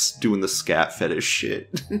like doing the scat fetish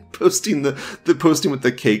shit. posting with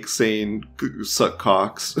the cake saying, suck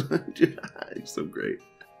cocks. It's so great.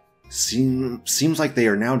 Seems like they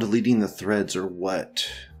are now deleting the threads or what?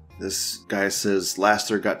 This guy says, last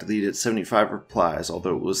thread got deleted at 75 replies,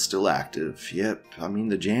 although it was still active. Yep, I mean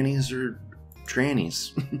the Jannies are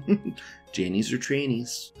trannies. Jannies are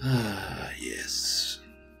trannies. Yes.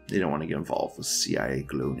 They don't want to get involved with CIA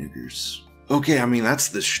glow niggers. Okay, I mean that's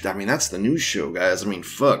the news show, guys. I mean,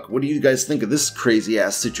 fuck. What do you guys think of this crazy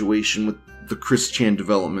ass situation with the Chris Chan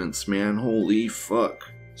developments, man? Holy fuck.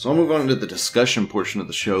 So I'll move on to the discussion portion of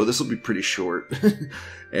the show. This will be pretty short,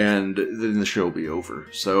 and then the show will be over.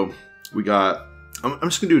 So we got I'm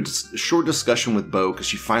just gonna do a short discussion with Bo because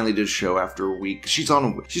she finally did a show after a week. She's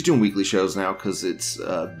doing weekly shows now because it's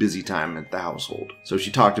busy time at the household. So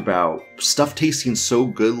she talked about stuff tasting so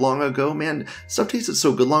good long ago. Man, stuff tasted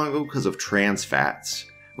so good long ago because of trans fats.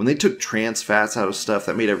 When they took trans fats out of stuff,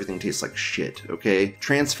 that made everything taste like shit, okay?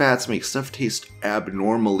 Trans fats make stuff taste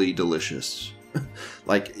abnormally delicious.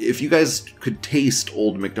 Like, if you guys could taste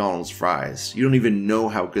old McDonald's fries, you don't even know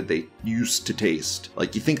how good they used to taste.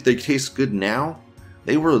 Like, you think they taste good now?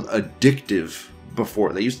 They were addictive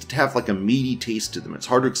before. They used to have like a meaty taste to them. It's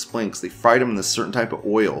hard to explain because they fried them in a certain type of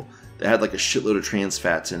oil that had like a shitload of trans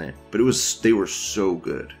fats in it. But they were so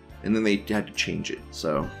good. And then they had to change it.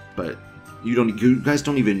 So, but you guys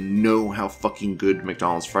don't even know how fucking good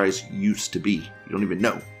McDonald's fries used to be. You don't even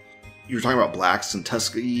know. You were talking about Blacks and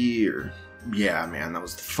Tuskegee or... Yeah, man, that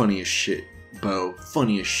was the funniest shit, Bo.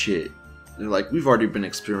 Funniest shit. They're like, we've already been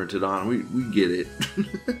experimented on. We get it.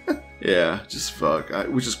 Yeah, just fuck.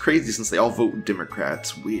 Which is crazy since they all vote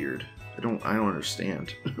Democrats. Weird. I don't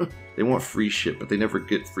understand. They want free shit, but they never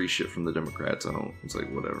get free shit from the Democrats. It's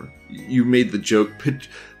like, whatever. You made the joke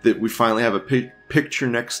that we finally have a picture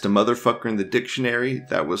next to motherfucker in the dictionary.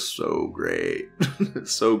 That was so great.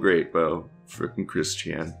 So great, Bo. Frickin' Chris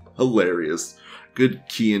Chan. Hilarious. Good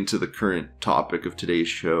key into the current topic of today's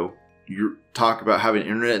show. You talk about having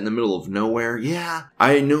internet in the middle of nowhere. Yeah,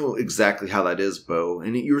 I know exactly how that is, Bo.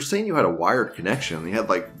 And you were saying you had a wired connection. You had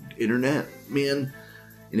like internet, man.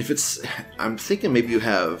 And if it's, I'm thinking maybe do you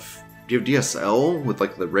have DSL with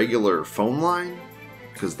like the regular phone line?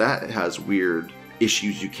 Because that has weird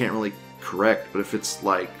issues you can't really correct. But if it's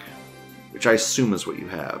like, which I assume is what you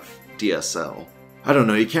have, DSL. I don't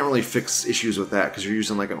know, you can't really fix issues with that because you're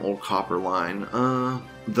using like an old copper line.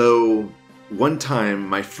 Though one time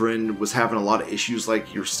my friend was having a lot of issues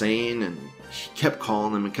like you're saying, and he kept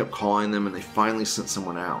calling them and they finally sent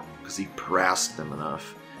someone out because he harassed them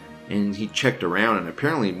enough. And he checked around and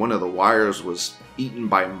apparently one of the wires was eaten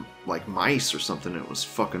by like mice or something and it was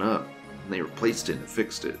fucking up. And they replaced it and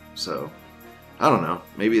fixed it. So, I don't know,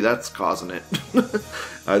 maybe that's causing it.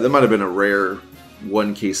 That might have been a rare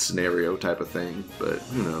one case scenario type of thing, but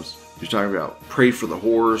who knows. You're talking about pray for the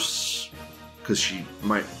horse because she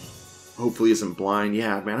might hopefully isn't blind.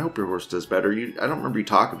 Yeah, man, I hope your horse does better. I don't remember you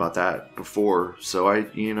talking about that before, so I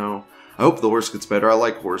hope the horse gets better. I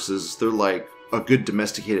like horses. They're like a good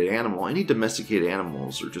domesticated animal. Any domesticated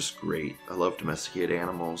animals are just great. I love domesticated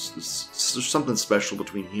animals. There's something special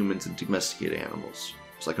between humans and domesticated animals.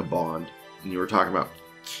 It's like a bond. And you were talking about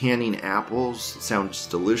canning apples. It sounds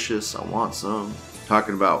delicious. I want some.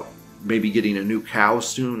 Talking about maybe getting a new cow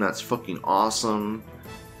soon. That's fucking awesome.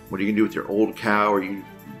 What are you gonna do with your old cow? Are you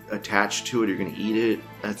attached to it? Are you gonna eat it?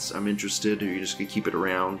 I'm interested. Or are you just gonna keep it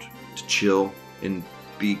around to chill and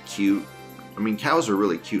be cute? I mean, cows are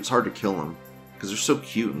really cute. It's hard to kill them because they're so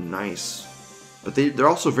cute and nice. But they're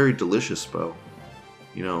also very delicious, Bo.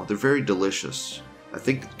 You know, they're very delicious. I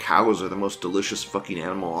think cows are the most delicious fucking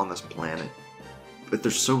animal on this planet. But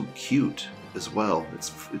they're so cute as well.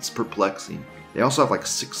 It's perplexing. They also have like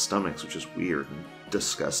 6 stomachs, which is weird and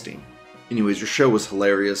disgusting. Anyways, your show was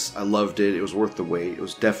hilarious. I loved it. It was worth the wait. It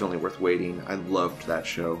was definitely worth waiting. I loved that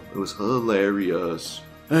show. It was hilarious.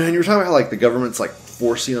 And you were talking about how like the government's like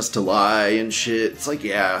forcing us to lie and shit. It's like,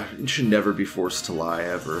 yeah, you should never be forced to lie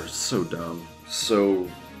ever. It's so dumb. So,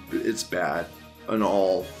 it's bad. And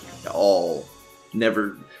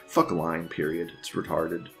never, fuck lying, period. It's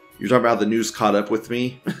retarded. You're talking about how the news caught up with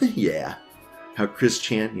me? Yeah. How Chris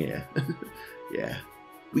Chan? Yeah. Yeah.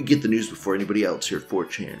 We get the news before anybody else here at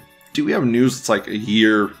 4chan. Dude, we have news that's like a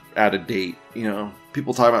year out of date, you know?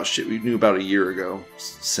 People talk about shit we knew about a year ago.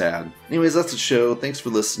 It's sad. Anyways, that's the show. Thanks for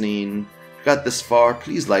listening. If you got this far,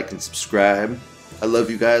 please like and subscribe. I love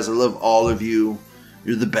you guys. I love all of you.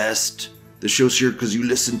 You're the best. The show's here because you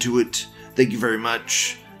listened to it. Thank you very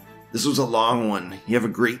much. This was a long one. You have a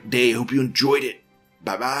great day. Hope you enjoyed it.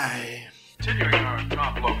 Bye-bye. Continuing our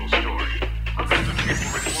top local story, hundreds of people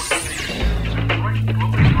reported seeing bright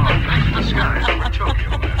glowing objects in the skies over Tokyo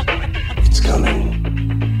last night. It's coming.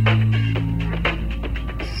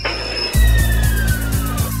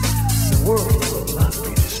 The world will not be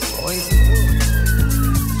destroyed.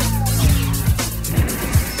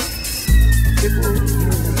 It will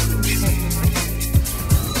merely change.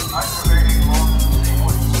 Activating launch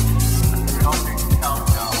sequence. Counting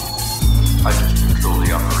countdown. I just control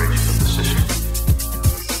the operation of the system.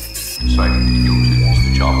 Deciding to use it is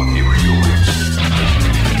the job of the original.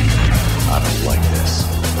 I don't like this.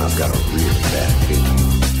 I've got a really bad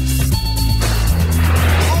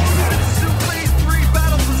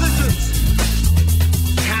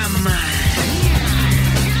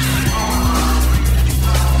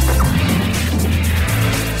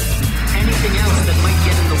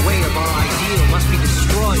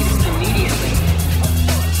destroyed immediately.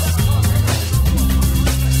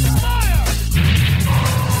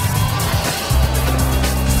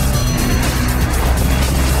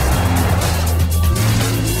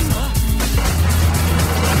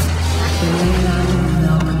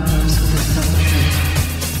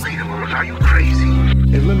 Are you crazy?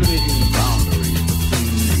 Eliminating the boundaries between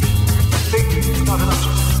nations. Faith is not an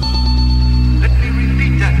option. Let me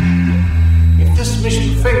repeat that. If this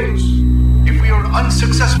mission fails, if we are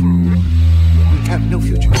unsuccessful, we have no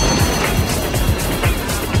future.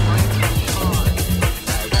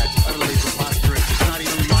 That's utterly preposterous. It's not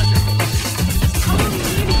even logical.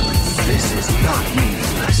 This is not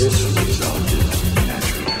meaningless. This result is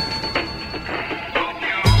natural.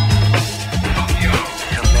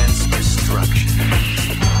 Commence destruction.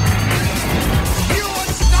 You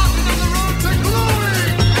are stopping on the road to glory!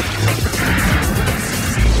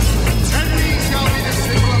 Eternity shall be the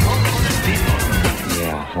symbol of hope for the people.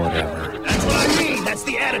 Yeah, whatever. That's what I mean. That's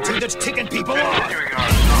the attitude that's ticking people off. Continuing our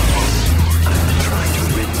assault. I'm trying to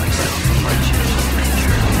rid myself of my gentle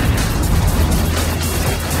nature.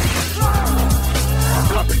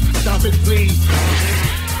 Stop it! Stop it, please!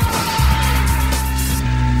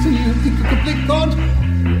 So you think you can blink God?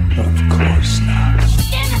 Of course not.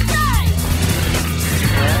 Stand aside!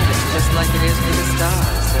 Well, it's just like it is with the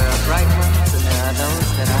stars. There are bright ones and there are those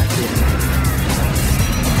that are dim.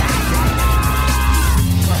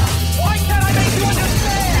 Why can't I make you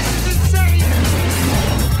understand? This is insane!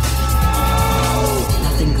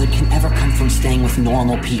 Nothing good can ever come from staying with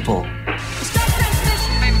normal people. Stop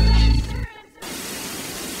transmission!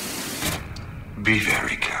 Be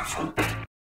very careful.